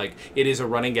stupid. Like, it is a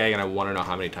running gag, and I want to know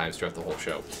how many times throughout the whole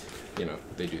show,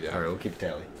 they do that. All right, we'll keep a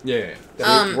tally. Yeah.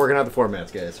 Working out the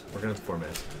formats, guys. Working out the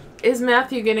formats. Is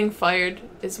Matthew getting fired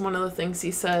is one of the things he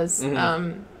says.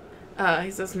 Mm-hmm. He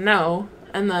says no,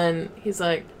 and then he's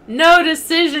like, no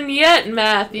decision yet,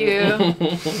 Matthew.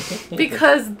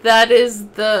 Because that is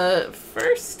the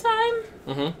first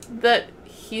time that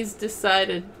he's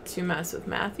decided to mess with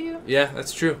Matthew. Yeah,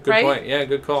 that's true. Good Right? point. Yeah,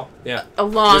 good call. Yeah. A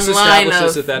long This line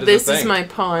establishes of, that is a this is thing. my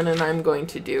pawn and I'm going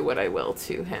to do what I will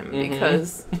to him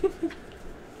because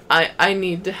I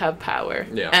need to have power.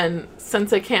 Yeah. And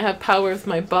since I can't have power with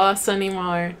my boss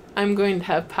anymore, I'm going to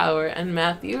have power. And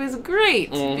Matthew is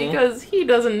great because he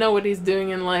doesn't know what he's doing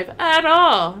in life at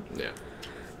all.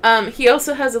 Yeah. He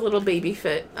also has a little baby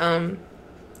fit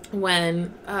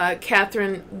when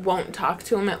Catherine won't talk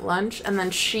to him at lunch, and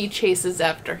then she chases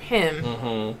after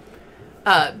him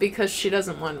because she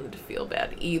doesn't want him to feel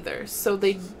bad either. So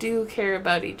they do care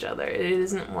about each other. It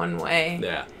isn't one way.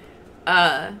 Yeah.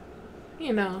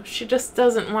 She just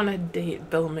doesn't want to date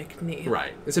Bill McNeil.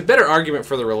 Right. It's a better argument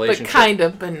for the But relationship. kind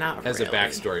of, but not as really. a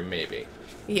backstory, maybe.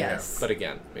 Yes. But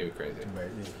again, maybe crazy.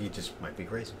 He just might be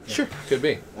crazy. Yeah. Sure, could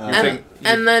be.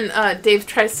 And then Dave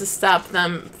tries to stop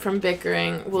them from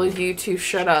bickering. Will you two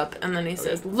shut up? And then he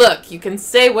says, look, you can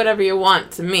say whatever you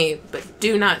want to me, but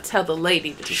do not tell the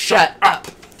lady to shut up.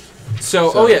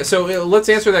 So let's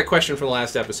answer that question from the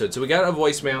last episode. So we got a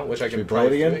voicemail, which I can we play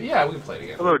it again? Yeah, we can play it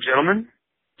again. Hello, gentlemen.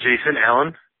 Jason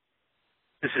Allen.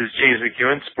 This is James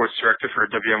McEwen, sports director for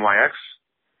WMYX.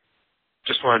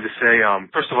 Just wanted to say,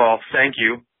 first of all, thank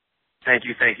you for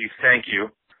doing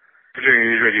a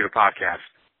news radio podcast.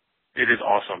 It is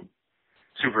awesome.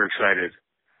 Super excited.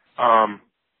 One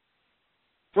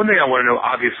thing I want to know,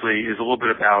 obviously, is a little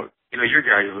bit about, your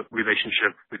guys'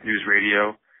 relationship with news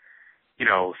radio.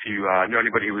 If you know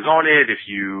anybody who was on it, if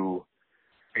you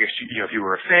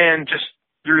were a fan, just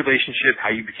your relationship, how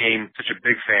you became such a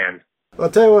big fan. Well,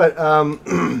 I'll tell you what,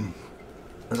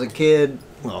 as a kid,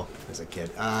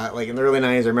 like in the early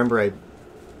 90s, I remember I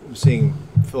was seeing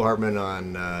Phil Hartman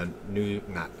on on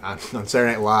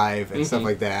Saturday Night Live and stuff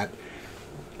like that.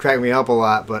 Cracked me up a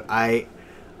lot, but I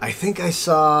think I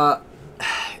saw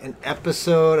an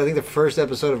episode, I think the first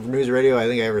episode of News Radio I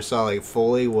think I ever saw, like,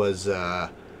 fully was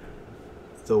the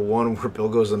one where Bill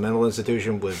goes to the mental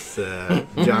institution with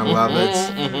John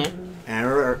Lovitz. And I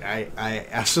remember I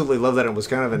absolutely loved that. It was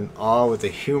kind of in awe with the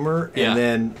humor. Yeah. And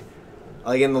then,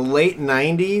 like, in the late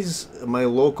 90s, my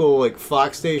local, like,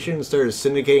 Fox station started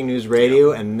syndicating news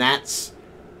radio, and that's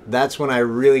when I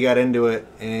really got into it.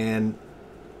 And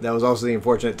that was also the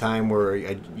unfortunate time where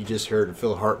you just heard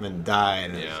Phil Hartman die.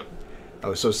 And I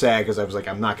was so sad because I was like,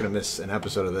 I'm not going to miss an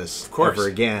episode of this ever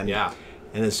again. Yeah.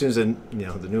 And as soon as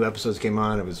the new episodes came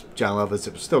on, it was John Lovitz.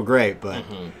 It was still great, but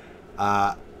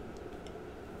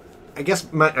I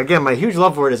guess my huge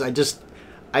love for it is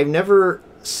I've never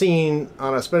seen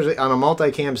especially on a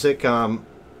multicam sitcom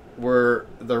where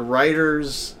the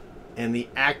writers and the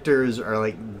actors are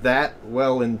like that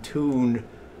well in tune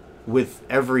with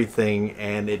everything,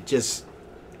 and it just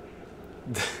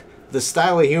the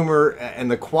style of humor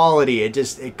and the quality,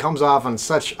 it comes off on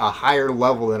such a higher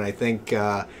level than I think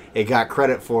it got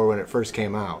credit for when it first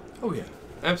came out. Oh yeah,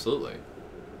 absolutely.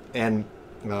 And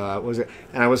And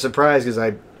I was surprised because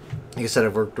like I said,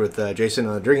 I've worked with Jason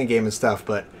on the drinking game and stuff,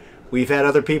 but we've had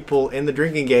other people in the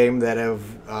drinking game that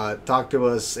have talked to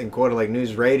us and quoted like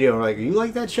news radio and were like, you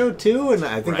like that show too? And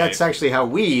I think Right. that's actually how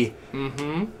we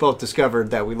both discovered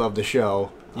that we love the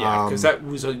show. Yeah, because that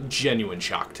was a genuine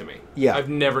shock to me. Yeah. I've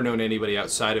never known anybody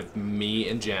outside of me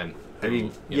and Jen. I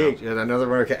mean, who, you yeah, know, and another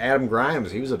one, Adam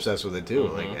Grimes, he was obsessed with it too.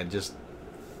 Mhm. Like, I just,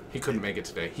 he couldn't make it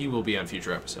today. He will be on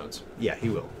future episodes. yeah, he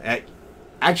will.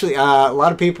 Actually, a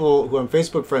lot of people who I'm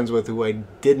Facebook friends with who I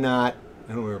did not,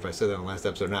 I don't remember if I said that on the last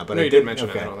episode or not, but No, I you did did mention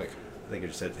it, I don't think. I think I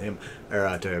just said to him,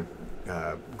 or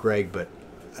to Greg, but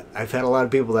I've had a lot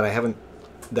of people that I haven't,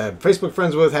 that I'm Facebook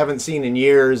friends with, haven't seen in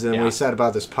years, and Yeah. we said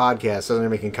about this podcast, so they're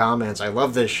making comments, I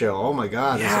love this show, oh my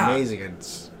god, Yeah. it's amazing,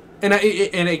 it's... And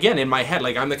and again, in my head,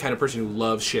 like, I'm the kind of person who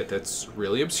loves shit that's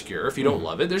really obscure. If you don't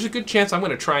love it, there's a good chance I'm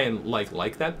going to try and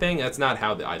like that thing. That's not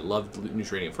how I loved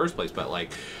news radio in the first place, but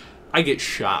like, I get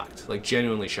shocked, like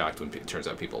genuinely shocked when it turns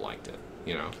out people liked it.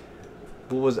 You know,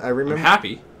 What was, I remember... I'm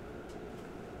happy.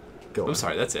 Go on. I'm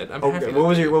sorry, that's it. I'm Okay, happy.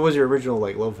 what was your original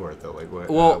like love for it though? Like what?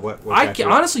 Well, what I got you?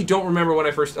 honestly don't remember when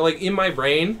I first, like, in my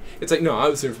brain, it's like, no, I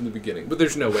was there from the beginning, but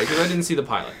there's no way, because I didn't see the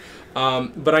pilot.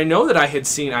 But I know that I had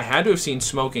to have seen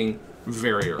Smoking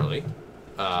very early.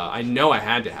 I know I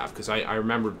had to have, because I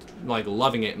remember, like,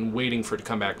 loving it and waiting for it to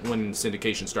come back when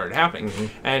syndication started happening.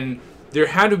 And there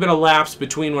had to have been a lapse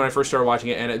between when I first started watching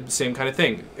it and the same kind of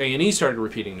thing. A&E started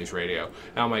repeating news radio,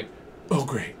 and I'm like, oh,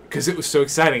 great, because it was so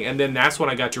exciting. And then that's when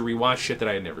I got to rewatch shit that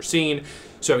I had never seen,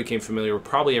 so I became familiar with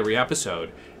probably every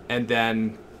episode. And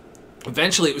then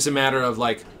eventually it was a matter of,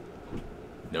 like,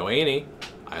 no A&E.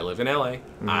 I live in LA.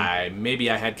 Maybe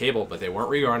I had cable, but they weren't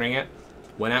rerunning it.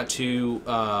 Went out to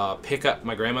pick up,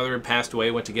 my grandmother had passed away,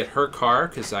 went to get her car,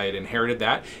 because I had inherited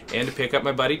that, and to pick up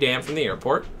my buddy Dan from the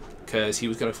airport, because he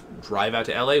was going to drive out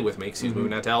to LA with me, because he was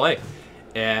moving out to LA.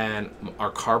 And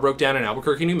our car broke down in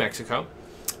Albuquerque, New Mexico.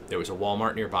 There was a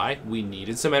Walmart nearby. We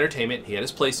needed some entertainment. He had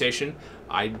his PlayStation.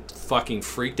 I fucking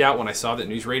freaked out when I saw that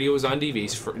News Radio was on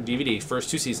DVD, first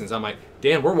 2 seasons. I'm like,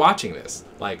 Dan, we're watching this.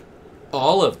 Like,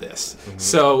 all of this.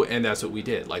 So, and that's what we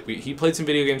did. Like, he played some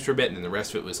video games for a bit, and then the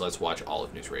rest of it was, let's watch all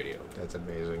of News Radio. That's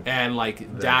amazing. And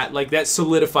that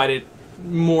solidified it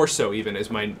more so even as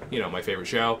my favorite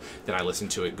show. Then I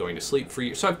listened to it going to sleep for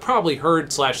years. So I've probably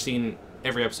heard / seen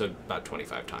every episode about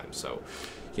 25 times. So,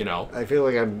 you know. I feel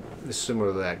like I'm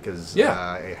similar to that because Yeah.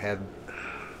 I had.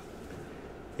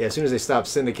 Yeah, as soon as they stopped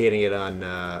syndicating it on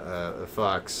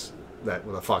Fox,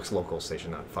 the Fox local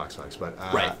station, not Fox, but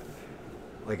Right.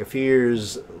 like a few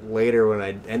years later when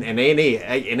and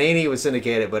A&E was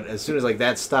syndicated, but as soon as like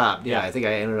that stopped, yeah, I think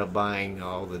I ended up buying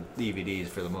all the DVDs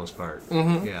for the most part.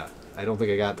 Mhm. Yeah, I don't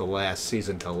think I got the last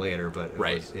season till later, but it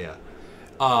Right. was, yeah.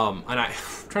 And I'm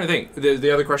trying to think.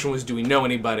 The other question was, do we know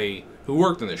anybody who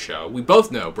worked on the show? We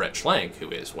both know Brett Schlenk, who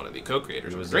is one of the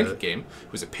co-creators of the Drinking Game,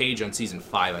 who was a page on season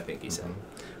 5, I think he said.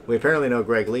 We apparently know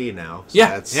Greg Lee now. So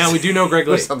Yeah, we do know Greg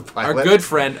Lee. was on the Our pilot. good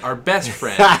friend, our best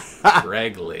friend,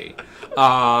 Greg Lee.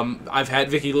 I've had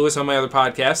Vicki Lewis on my other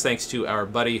podcast, thanks to our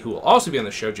buddy who will also be on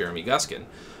the show, Jeremy Guskin.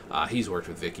 He's worked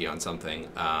with Vicki on something,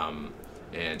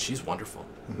 and she's wonderful.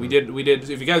 We did.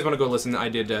 If you guys want to go listen, I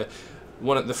did the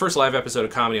first live episode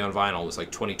of Comedy on Vinyl was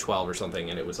like 2012 or something,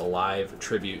 and it was a live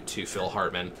tribute to Phil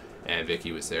Hartman. And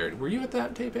Vicki was there. Were you at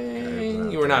that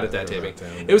taping? You were not at that taping.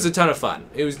 It was a ton of fun.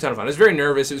 I was very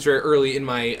nervous. It was very early in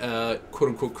my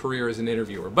quote-unquote career as an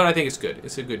interviewer. But I think it's good.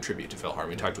 It's a good tribute to Phil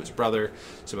Hartman. We talked to his brother,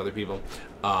 some other people.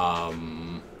 I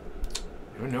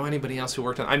don't know anybody else who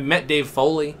worked on it. I met Dave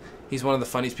Foley. He's one of the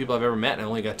funniest people I've ever met, and I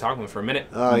only got to talk to him for a minute.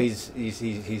 Oh, he's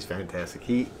fantastic.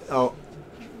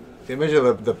 They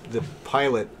mentioned the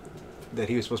pilot that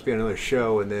he was supposed to be on another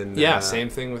show, and then Same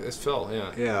thing as Phil.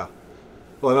 Yeah.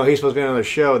 Well, no, he's supposed to be on another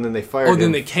show, and then they fired him. Oh,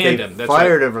 then they canned him. That's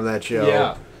fired right. him from that show.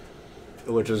 Yeah.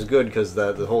 Which was good because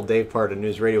the whole Dave part of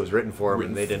News Radio was written for him,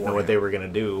 Written and they didn't for know what him. they were going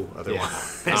to do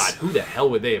otherwise. Yeah. God, who the hell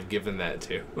would they have given that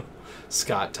to?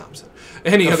 Scott Thompson.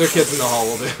 Any other kids in the hall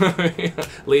will do.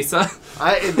 Lisa.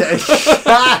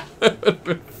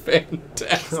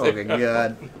 Fantastic. Oh my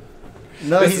god.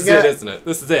 No, This is it, isn't it?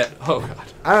 This is it. Oh god.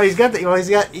 I don't know.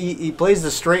 He plays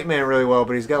the straight man really well,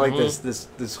 but he's got like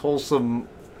Mm-hmm. this wholesome,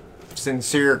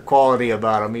 sincere quality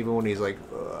about him, even when he's like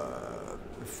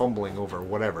fumbling over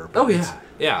whatever. But Oh yeah,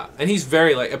 yeah. And he's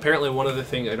very apparently one of the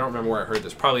things, I don't remember where I heard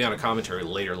this, probably on a commentary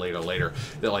later,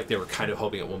 that they were kind of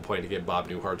hoping at one point to get Bob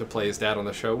Newhart to play his dad on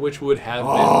the show, which would have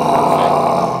been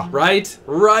perfect.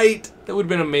 Right. That would have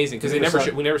been amazing because we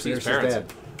never see his parents. dad.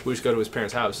 We just go to his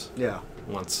parents' house Yeah.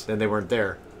 once. Then they weren't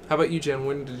there. How about you, Jen?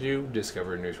 When did you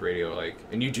discover News Radio?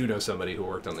 And you do know somebody who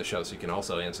worked on the show, so you can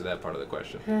also answer that part of the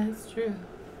question. That's true.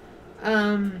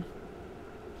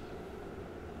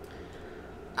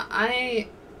 I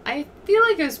I feel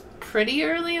like it was pretty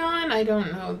early on. I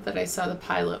don't know that I saw the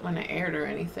pilot when it aired or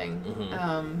anything.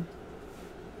 Mm-hmm.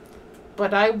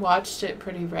 But I watched it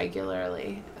pretty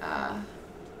regularly.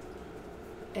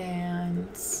 And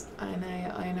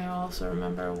I also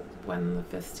remember when the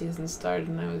 5th season started,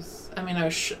 and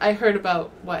I heard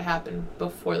about what happened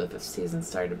before the 5th season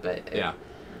started, but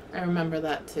I remember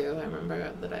that too. I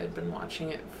remember that I had been watching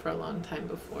it for a long time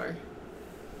before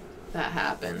that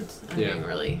happened. I'm being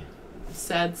really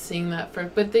sad seeing that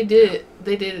but they did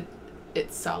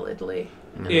it solidly.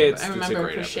 It's I remember a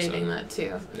great appreciating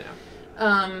episode. that too.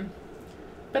 Yeah.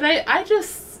 But I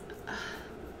just.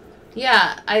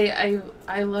 Yeah,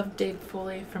 I loved Dave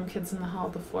Foley from Kids in the Hall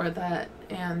before that,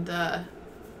 and I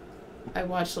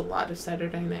watched a lot of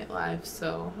Saturday Night Live,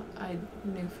 so I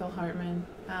knew Phil Hartman.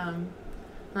 And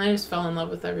I just fell in love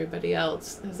with everybody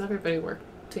else, because everybody worked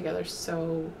together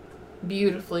so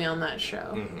beautifully on that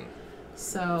show. Mm-hmm.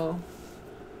 So,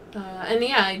 and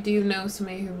yeah, I do know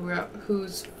somebody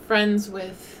who's friends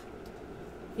with,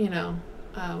 one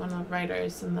of the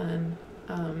writers, and then...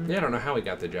 I don't know how he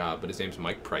got the job, but his name's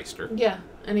Mike Preister. Yeah,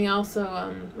 and he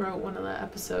also wrote one of the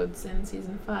episodes in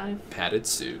season 5. Padded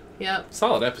Suit. Yep.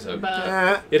 Solid episode.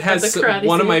 About It has the karate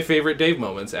one of suit. my favorite Dave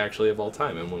moments, actually, of all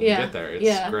time, and when we get there,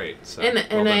 it's great. So, and well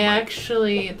done, I Mike.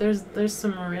 actually there's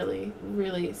some really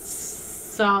really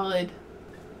solid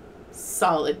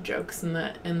jokes in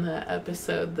the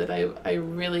episode that I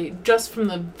really, just from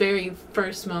the very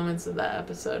first moments of that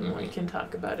episode, and we can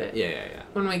talk about it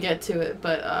when we get to it,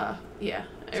 but I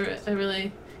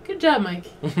really, good job, Mike.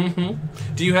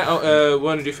 Do you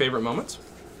want to do favorite moments?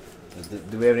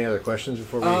 Do we have any other questions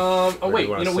before we... Wait,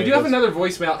 we do have another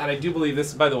voicemail, and I do believe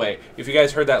this, by the way, if you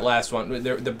guys heard that last one,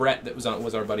 the Brett that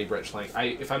was our buddy Brett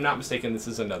Schlank. If I'm not mistaken, this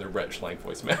is another Brett Schlank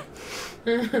voicemail.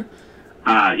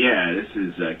 This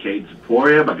is Cade's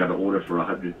Emporium. I got an order for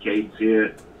 100 Cades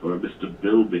here for Mr.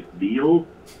 Bill McNeil,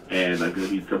 and I'm going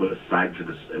to need someone to sign for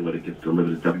this when it gets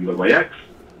delivered to WNYX.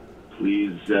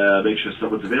 Please make sure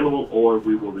someone's available, or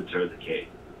we will return the Cade.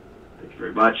 Thank you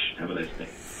very much. Have a nice day.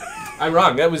 I'm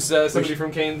wrong. That was somebody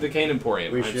from the Kane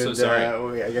Emporium. I'm so sorry.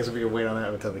 I guess we can wait on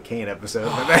that until the Kane episode.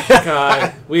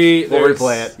 God, we'll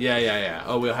replay it. Yeah.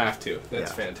 Oh, we'll have to.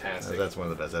 That's fantastic. That's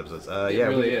one of the best episodes. It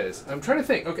really is. I'm trying to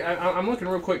think. Okay, I'm looking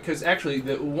real quick because actually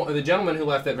the gentleman who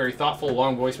left that very thoughtful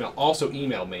long voicemail also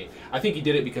emailed me. I think he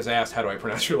did it because I asked how do I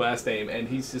pronounce your last name, and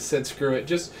he just said screw it.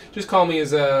 Just call me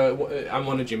as I'm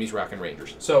one of Jimmy's Rockin'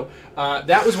 Rangers. So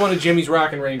that was one of Jimmy's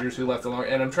Rockin' Rangers who left the long.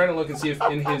 And I'm trying to look and see if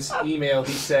in his email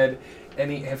he said.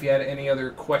 Have you had any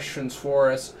other questions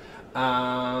for us?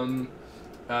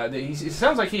 It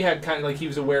sounds like he had kind of like he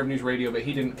was aware of news radio, but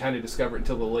he didn't kind of discover it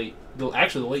until the late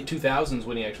 2000s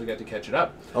when he actually got to catch it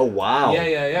up. Oh wow!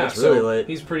 Yeah. That's really late.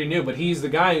 He's pretty new, but he's the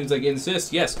guy who's like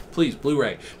insists, yes, please,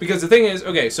 Blu-ray. Because the thing is,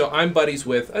 okay, so I'm buddies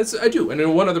with I do, and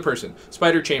then one other person,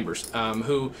 Spider Chambers,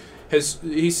 who.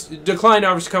 He's declined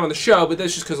obviously to come on the show, but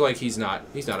that's just because like he's not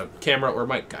a camera or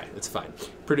mic guy. It's fine.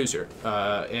 Producer,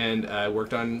 and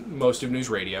worked on most of news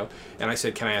radio. And I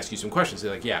said, "Can I ask you some questions?"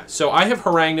 They're like, "Yeah." So I have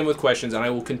harangued him with questions, and I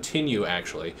will continue.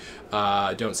 Actually,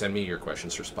 don't send me your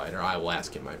questions for Spider. I will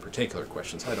ask him my particular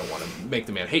questions. I don't want to make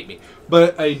the man hate me,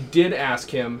 but I did ask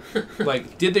him,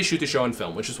 like, did they shoot the show on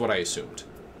film? Which is what I assumed.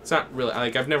 It's not really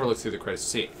like I've never looked through the credits to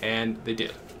see, and they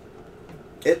did.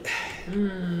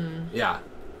 Yeah.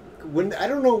 When I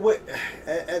don't know what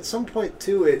at some point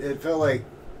too it felt like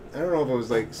I don't know if it was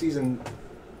like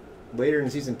later in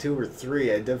season 2 or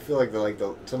 3 I did feel like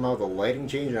somehow the lighting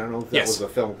changed. I don't know if that was the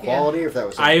film quality or if that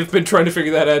was I've been trying to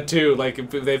figure that out too. Like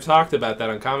they've talked about that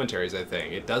on commentaries. I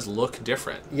think it does look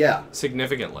different. Yeah,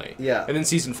 significantly. Yeah, and then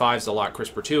season 5 is a lot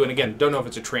crisper too. And again, don't know if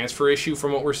it's a transfer issue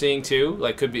from what we're seeing too.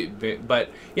 Like could be, but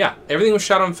yeah, everything was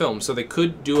shot on film, so they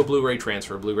could do a Blu-ray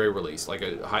transfer, Blu-ray release, like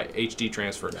a high HD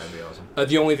transfer. That'd be awesome.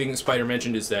 The only thing that Spider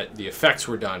mentioned is that the effects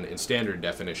were done in standard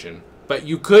definition. But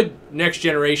you could next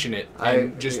generation it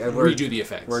and redo the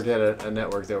effects. Worked at a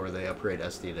network there where they upgrade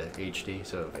SD to HD,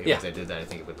 so if they did that, I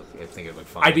think it would look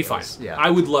fine. I'd be fine. Yeah, I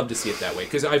would love to see it that way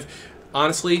because I've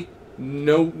honestly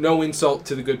no insult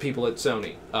to the good people at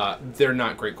Sony. They're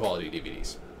not great quality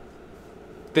DVDs.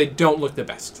 They don't look the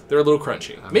best. They're a little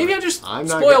crunchy. I'm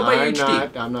spoiled by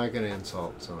HD. I'm not going to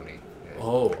insult Sony.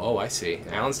 Oh, I see.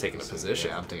 Alan's taking a position.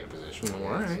 Yeah, I'm taking a position.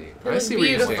 All right. I see where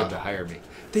you're saying to hire me.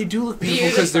 They do look beautiful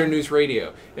because they're news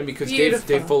radio and because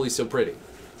Dave Foley's so pretty.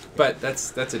 But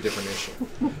that's a different issue.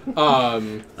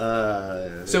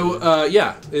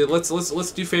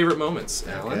 Let's do favorite moments,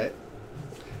 Alan. Okay.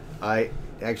 I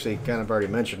actually kind of already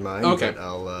mentioned mine. Okay. But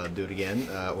I'll do it again.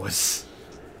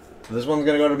 This one's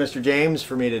gonna go to Mr. James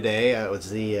for me today. It was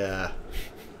the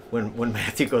when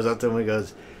Matthew goes up to him and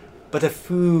goes,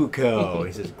 Butafuco.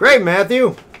 He says, great,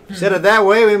 Matthew. Said it that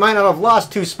way, we might not have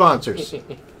lost 2 sponsors.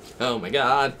 Oh my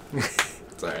God.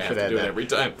 Sorry, I have to do it every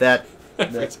time.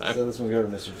 Every time. So this one go to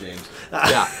Mr. James.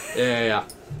 Yeah.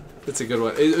 That's a good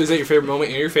one. Is that your favorite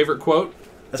moment? Your favorite quote?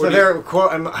 That's my favorite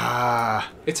quote.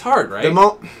 It's hard, right?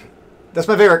 That's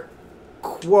my favorite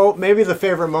quote. Maybe the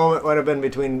favorite moment would have been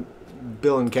between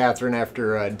Bill and Catherine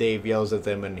after Dave yells at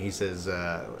them and he says,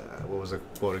 what was the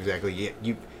quote exactly?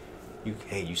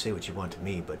 You say what you want to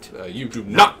me, but you do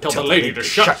not tell the lady to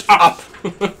shut up.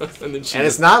 and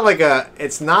it's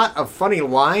not a funny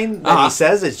line that he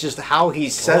says. It's just how he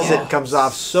says it comes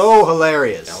off so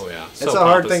hilarious. Oh yeah, it's a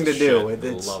hard thing to do. I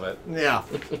love it. Yeah.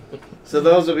 So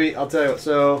those will be. I'll tell you what.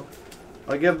 So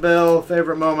I'll give Bill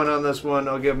favorite moment on this one.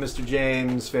 I'll give Mr.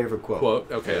 James favorite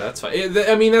quote. Okay, that's fine.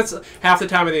 I mean, that's half the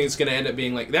time I think it's going to end up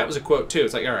being like, that was a quote too.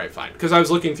 It's like, all right, fine. Because I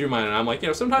was looking through mine and I'm like,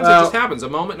 sometimes it just happens. A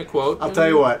moment and a quote. I'll tell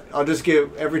you what. I'll just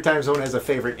give, every time someone has a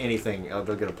favorite anything,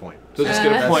 they'll get a point. So just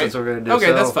get a point. That's what we're going to do. Okay,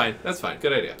 so, that's fine. That's fine.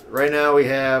 Good idea. Right now we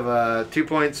have 2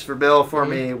 points for Bill for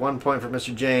me, 1 point for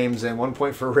Mr. James, and 1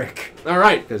 point for Rick. All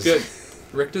right, good.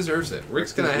 Rick deserves it.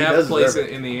 Rick's going to have a place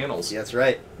in the annals. Yeah, that's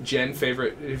right. Jen,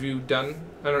 favorite, have you done?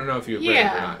 I don't know if you've read it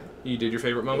or not. You did your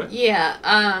favorite moment? Yeah.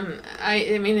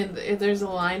 I mean, there's a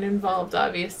line involved,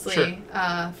 obviously,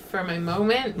 for my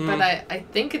moment, but I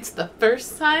think it's the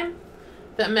first time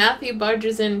that Matthew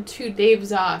barges into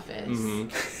Dave's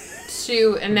office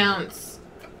to announce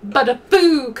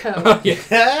Butafuco.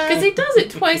 Yeah. Because he does it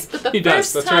twice, but the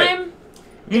first time,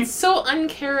 it's so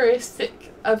uncharacteristic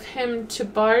of him to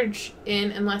barge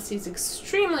in unless he's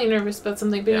extremely nervous about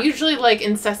something, but usually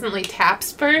incessantly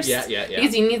taps first. Yeah.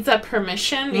 Because he needs that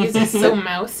permission because he's so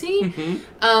mousy.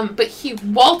 But he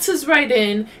waltzes right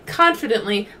in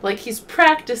confidently, like he's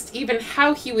practiced even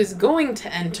how he was going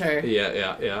to enter.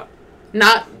 Yeah.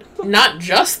 Not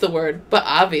just the word, but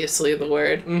obviously the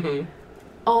word.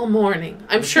 All morning.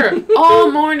 I'm sure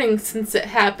all morning since it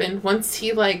happened, once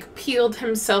he peeled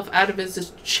himself out of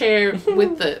his chair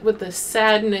with the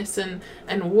sadness and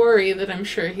worry that I'm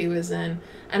sure he was in,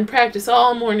 and practiced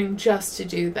all morning just to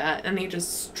do that, and he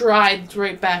just strides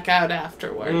right back out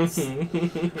afterwards.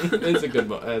 It's a good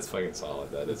one. That's fucking solid.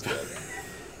 That is good.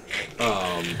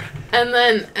 And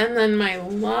then my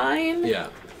line. Yeah.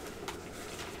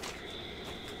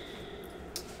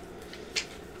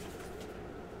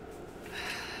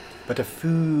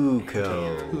 Butafuco.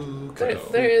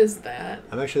 There is that.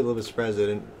 I'm actually a little bit surprised I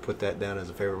didn't put that down as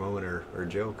a favorite moment or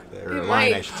joke. Or a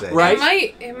line, I should say.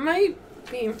 Right? It might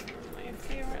be my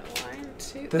favorite line,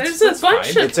 too. That's There's a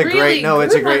bunch fine. of really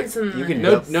good ones in you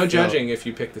there. can No judging if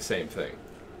you pick the same thing.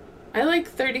 I like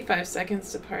 35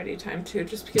 seconds to party time, too,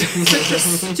 just because it's such a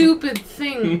stupid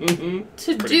thing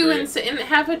to do and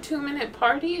have a 2-minute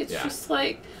party. It's just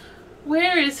like,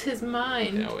 where is his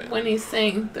mind when he's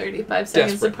saying 35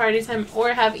 seconds to party time?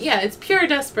 Or it's pure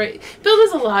desperation. Bill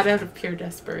does a lot out of pure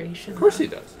desperation. Of course he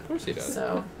does.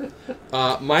 So,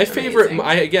 my favorite,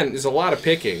 again, there's a lot of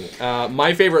picking.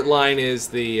 My favorite line is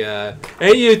the,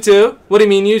 hey, you two. What do you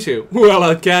mean, you two? Well,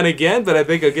 I'll count again, but I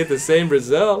think I'll get the same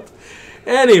result.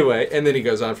 Anyway, and then he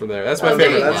goes on from there. That's my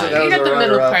favorite line. You got the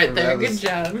middle part there. Good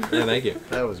job. Yeah, thank you.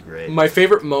 That was great. My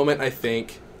favorite moment, I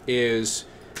think, is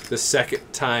the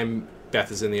second time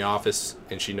Beth is in the office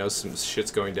and she knows some shit's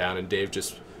going down, and Dave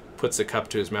just puts a cup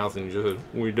to his mouth and just,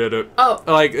 we did it. Oh.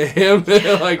 Like him,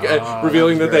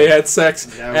 revealing that they had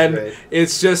sex. And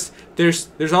it's just,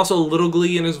 there's also a little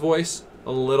glee in his voice.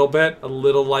 A little like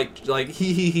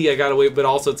he I gotta wait, but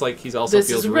also it's like he's also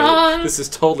feels really wrong. This is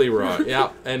totally wrong. Yeah,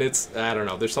 and it's, I don't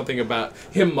know, there's something about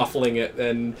him muffling it,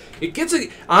 and it gets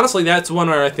honestly, that's one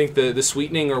where I think the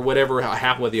sweetening or whatever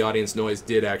happened with the audience noise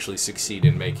did actually succeed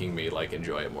in making me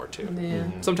enjoy it more too. Yeah.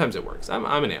 Sometimes it works. I'm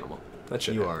an animal. That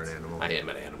shit. You are an animal. I am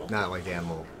an animal. Not like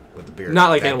animal with the beer. Not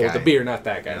like animal with the beer, not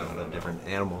that guy. No, different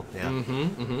animal. Yeah.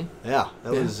 Yeah,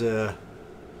 that was.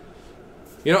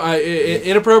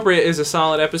 Inappropriate is a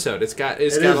solid episode. It's got a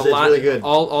lot. Really good.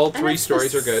 All 3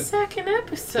 stories are good. Second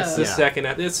episode. It's the second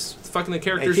episode. It's fucking the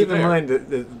characters. And keep are there. in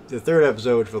mind the third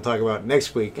episode, which we'll talk about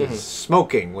next week, is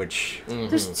smoking. Which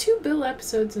there's 2 Bill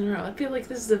episodes in a row. I feel like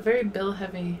this is a very Bill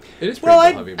heavy. It is pretty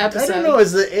Bill heavy. Episode. I don't know.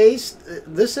 Is the A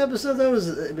this episode though?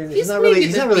 He's not really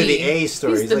the A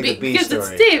story. He's like the B story. Because it's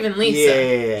Dave and Lisa.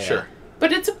 Yeah. Sure.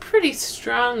 But it's a pretty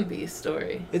strong B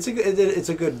story. It's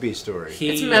a good B story.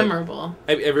 It's memorable.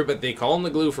 Everybody, they call him the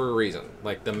glue for a reason.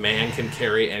 Like, the man can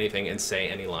carry anything and say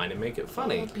any line and make it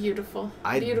funny. Oh, beautiful.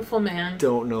 Beautiful man.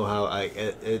 Don't know how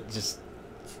it just,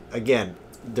 again,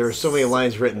 there are so many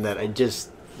lines written that I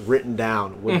just written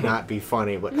down would not be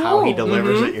funny, but how he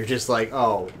delivers it, you're just like,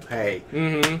 oh, hey.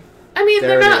 I I mean,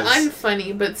 There they're it not is.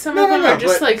 unfunny, but some No, of them no, are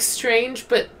just but- like strange.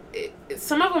 But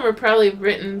some of them are probably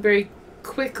written very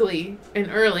quickly and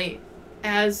early,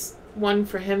 as one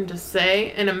for him to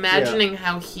say, and imagining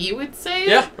how he would say it.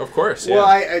 Yeah, of course. Yeah.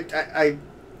 Well,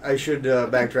 I should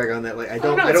backtrack on that. Like, I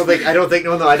don't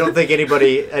think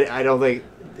anybody. I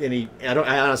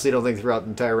honestly don't think throughout the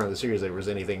entire run of the series there was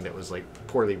anything that was like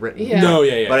poorly written. Yeah. No,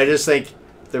 yeah. But I just think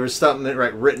there was something that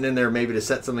written in there maybe to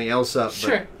set something else up.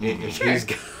 Sure. But if Sure. he's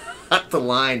got the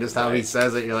line, just how he Right.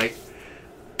 says it, you're like,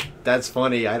 that's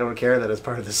funny. I don't care that it's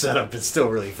part of the setup. It's still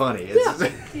really funny. It's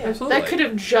Yeah, Absolutely. that could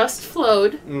have just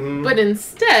flowed, Mhm. but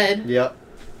instead, Yep.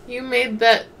 you made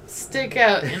that stick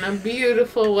out in a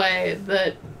beautiful way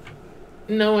that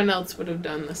no one else would have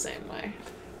done the same way.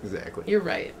 Exactly. You're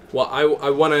right. Well, I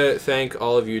want to thank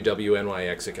all of you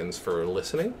WNYXicans for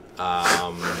listening.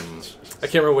 I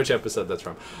can't remember which episode that's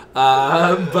from.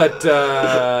 But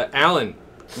Alan,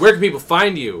 where can people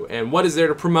find you, and what is there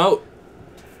to promote?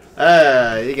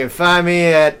 You can find me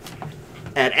at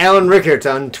Alan Rickert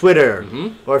on Twitter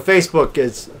or Facebook.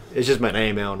 It's just my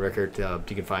name, Alan Rickert. You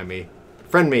can find me.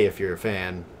 Friend me if you're a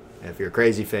fan. If you're a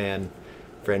crazy fan,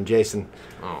 friend Jason.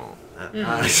 Oh.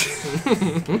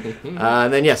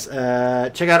 And then yes,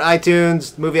 check out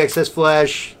iTunes, Movie Access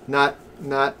Flesh. Not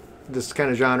this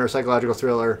kind of genre, psychological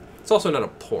thriller. It's also not a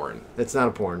porn. It's not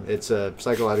a porn. It's a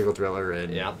psychological thriller,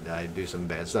 and Yeah. I do some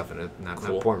bad stuff in it. Not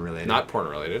Cool. porn related. Not porn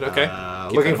related. Okay.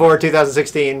 Keep Looking that forward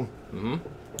 2016. Mhm.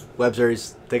 Web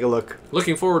series. Take a look.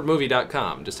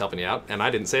 LookingForwardMovie.com. Just helping you out. And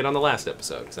I didn't say it on the last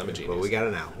episode because I'm a genius. But we got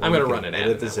it now. I'm We going to can run an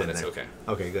edit ad this this in It's there. okay.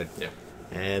 Okay, good. Yeah.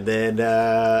 And then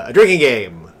a drinking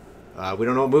game. We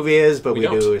don't know what movie is, but We we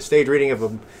don't. do a stage reading of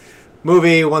a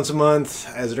movie once a month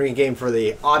as a drinking game for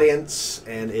the audience,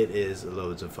 and it is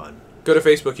loads of fun. Go to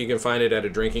Facebook. You can find it at A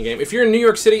Drinking Game. If you're in New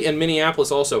York City and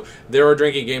Minneapolis also, there are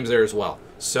drinking games there as well.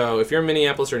 So if you're in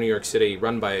Minneapolis or New York City,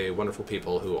 run by wonderful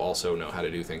people who also know how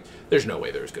to do things. There's no way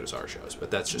they're as good as our shows,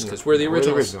 but that's just because we're the We're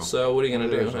the originals. original. So what are you going We're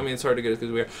the to do? original. I mean, it's hard to get as good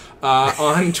as we are.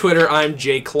 On Twitter, I'm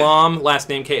Jay Klom, last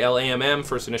name Klamm,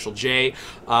 first initial J.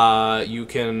 You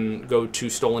can go to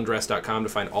stolendress.com to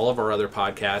find all of our other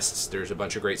podcasts. There's a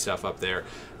bunch of great stuff up there,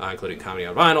 including Comedy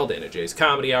on Vinyl, Dana J's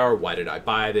Comedy Hour, Why Did I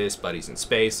Buy This, Buddies in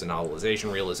Space,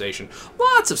 Novelization, Realization,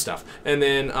 lots of stuff. And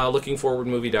then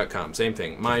lookingforwardmovie.com, same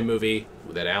thing. My movie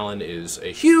that Alan is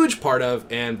a huge part of,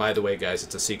 and by the way, guys,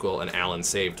 it's a sequel, and Alan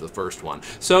saved the first one.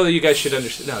 So you guys should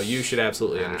understand. No, you should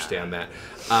absolutely understand that.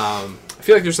 I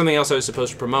feel like there's something else I was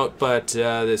supposed to promote, but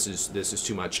this is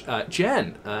too much.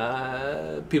 Jen,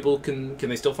 people can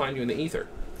they still find you in the ether?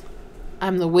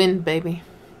 I'm the wind, baby.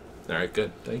 All right,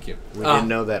 good, thank you. We didn't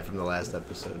know that from the last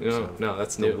episode. No,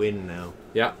 that's the new. win now.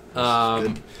 Yeah.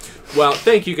 good. Well,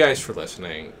 thank you guys for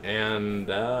listening, and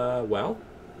well.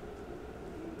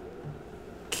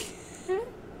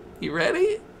 You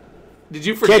ready? Did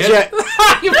you forget?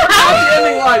 Catch You forgot the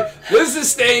ending line. This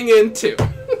is staying in too.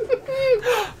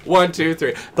 1, 2,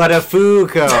 3. But a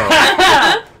Fuko.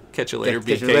 Catch you later,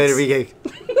 Catch you later, BKs.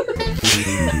 BK.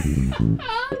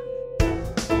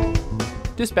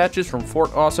 Dispatches from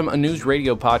Fort Awesome, a news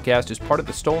radio podcast, is part of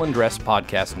the Stolen Dress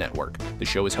Podcast Network. The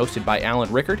show is hosted by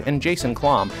Alan Rickert and Jason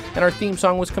Klom, and our theme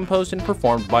song was composed and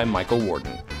performed by Michael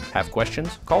Warden. Have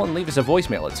questions? Call and leave us a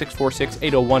voicemail at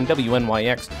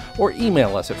 646-801-WNYX or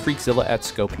email us at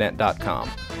freakzilla@scopenet.com.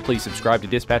 Please subscribe to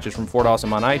Dispatches from Fort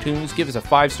Awesome on iTunes, give us a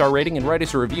 5-star rating, and write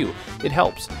us a review. It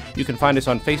helps. You can find us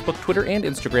on Facebook, Twitter, and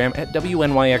Instagram at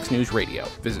WNYX News Radio.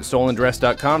 Visit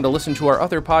stolendress.com to listen to our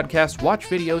other podcasts, watch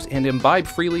videos, and imbibe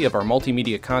freely of our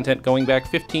multimedia content going back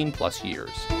 15-plus years.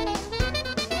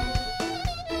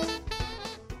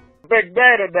 Big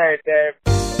day today, Dave.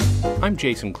 I'm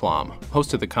Jason Klom,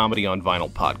 host of the Comedy on Vinyl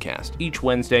podcast. Each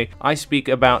Wednesday, I speak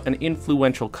about an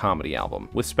influential comedy album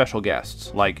with special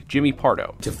guests like Jimmy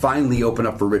Pardo, To finally open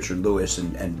up for Richard Lewis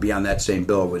and be on that same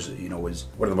bill was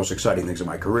one of the most exciting things of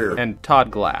my career. and Todd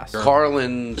Glass.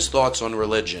 Carlin's thoughts on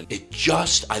religion.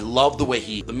 I love the way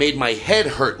he made my head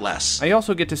hurt less. I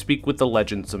also get to speak with the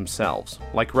legends themselves,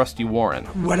 like Rusty Warren,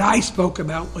 What I spoke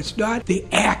about was not the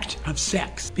act of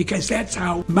sex, because that's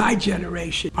how my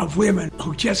generation of women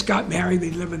who just got married,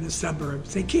 they live in the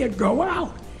suburbs, they can't go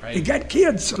out. They got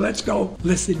kids, so let's go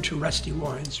listen to Rusty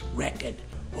Warren's record,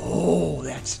 Oh,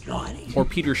 that's naughty. Or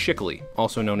Peter Schickley,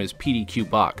 also known as PDQ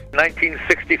Bach.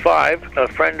 1965, a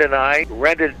friend and I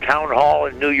rented Town Hall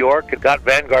in New York and got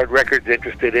Vanguard Records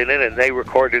interested in it, and they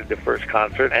recorded the first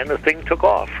concert, and the thing took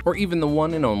off. Or even the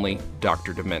one and only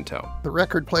Dr. Demento. The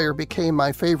record player became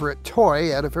my favorite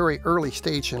toy at a very early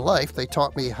stage in life. They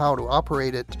taught me how to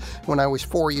operate it when I was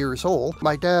 4 years old.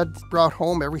 My dad brought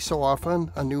home every so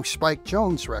often a new Spike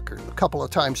Jones record. A couple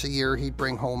of times a year he'd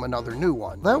bring home another new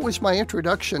one. That was my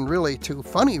introduction really to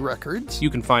funny records. You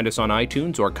can find us on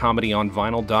iTunes or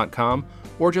comedyonvinyl.com,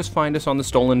 or just find us on the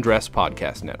Stolen Dress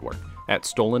Podcast Network at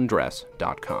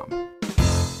stolendress.com.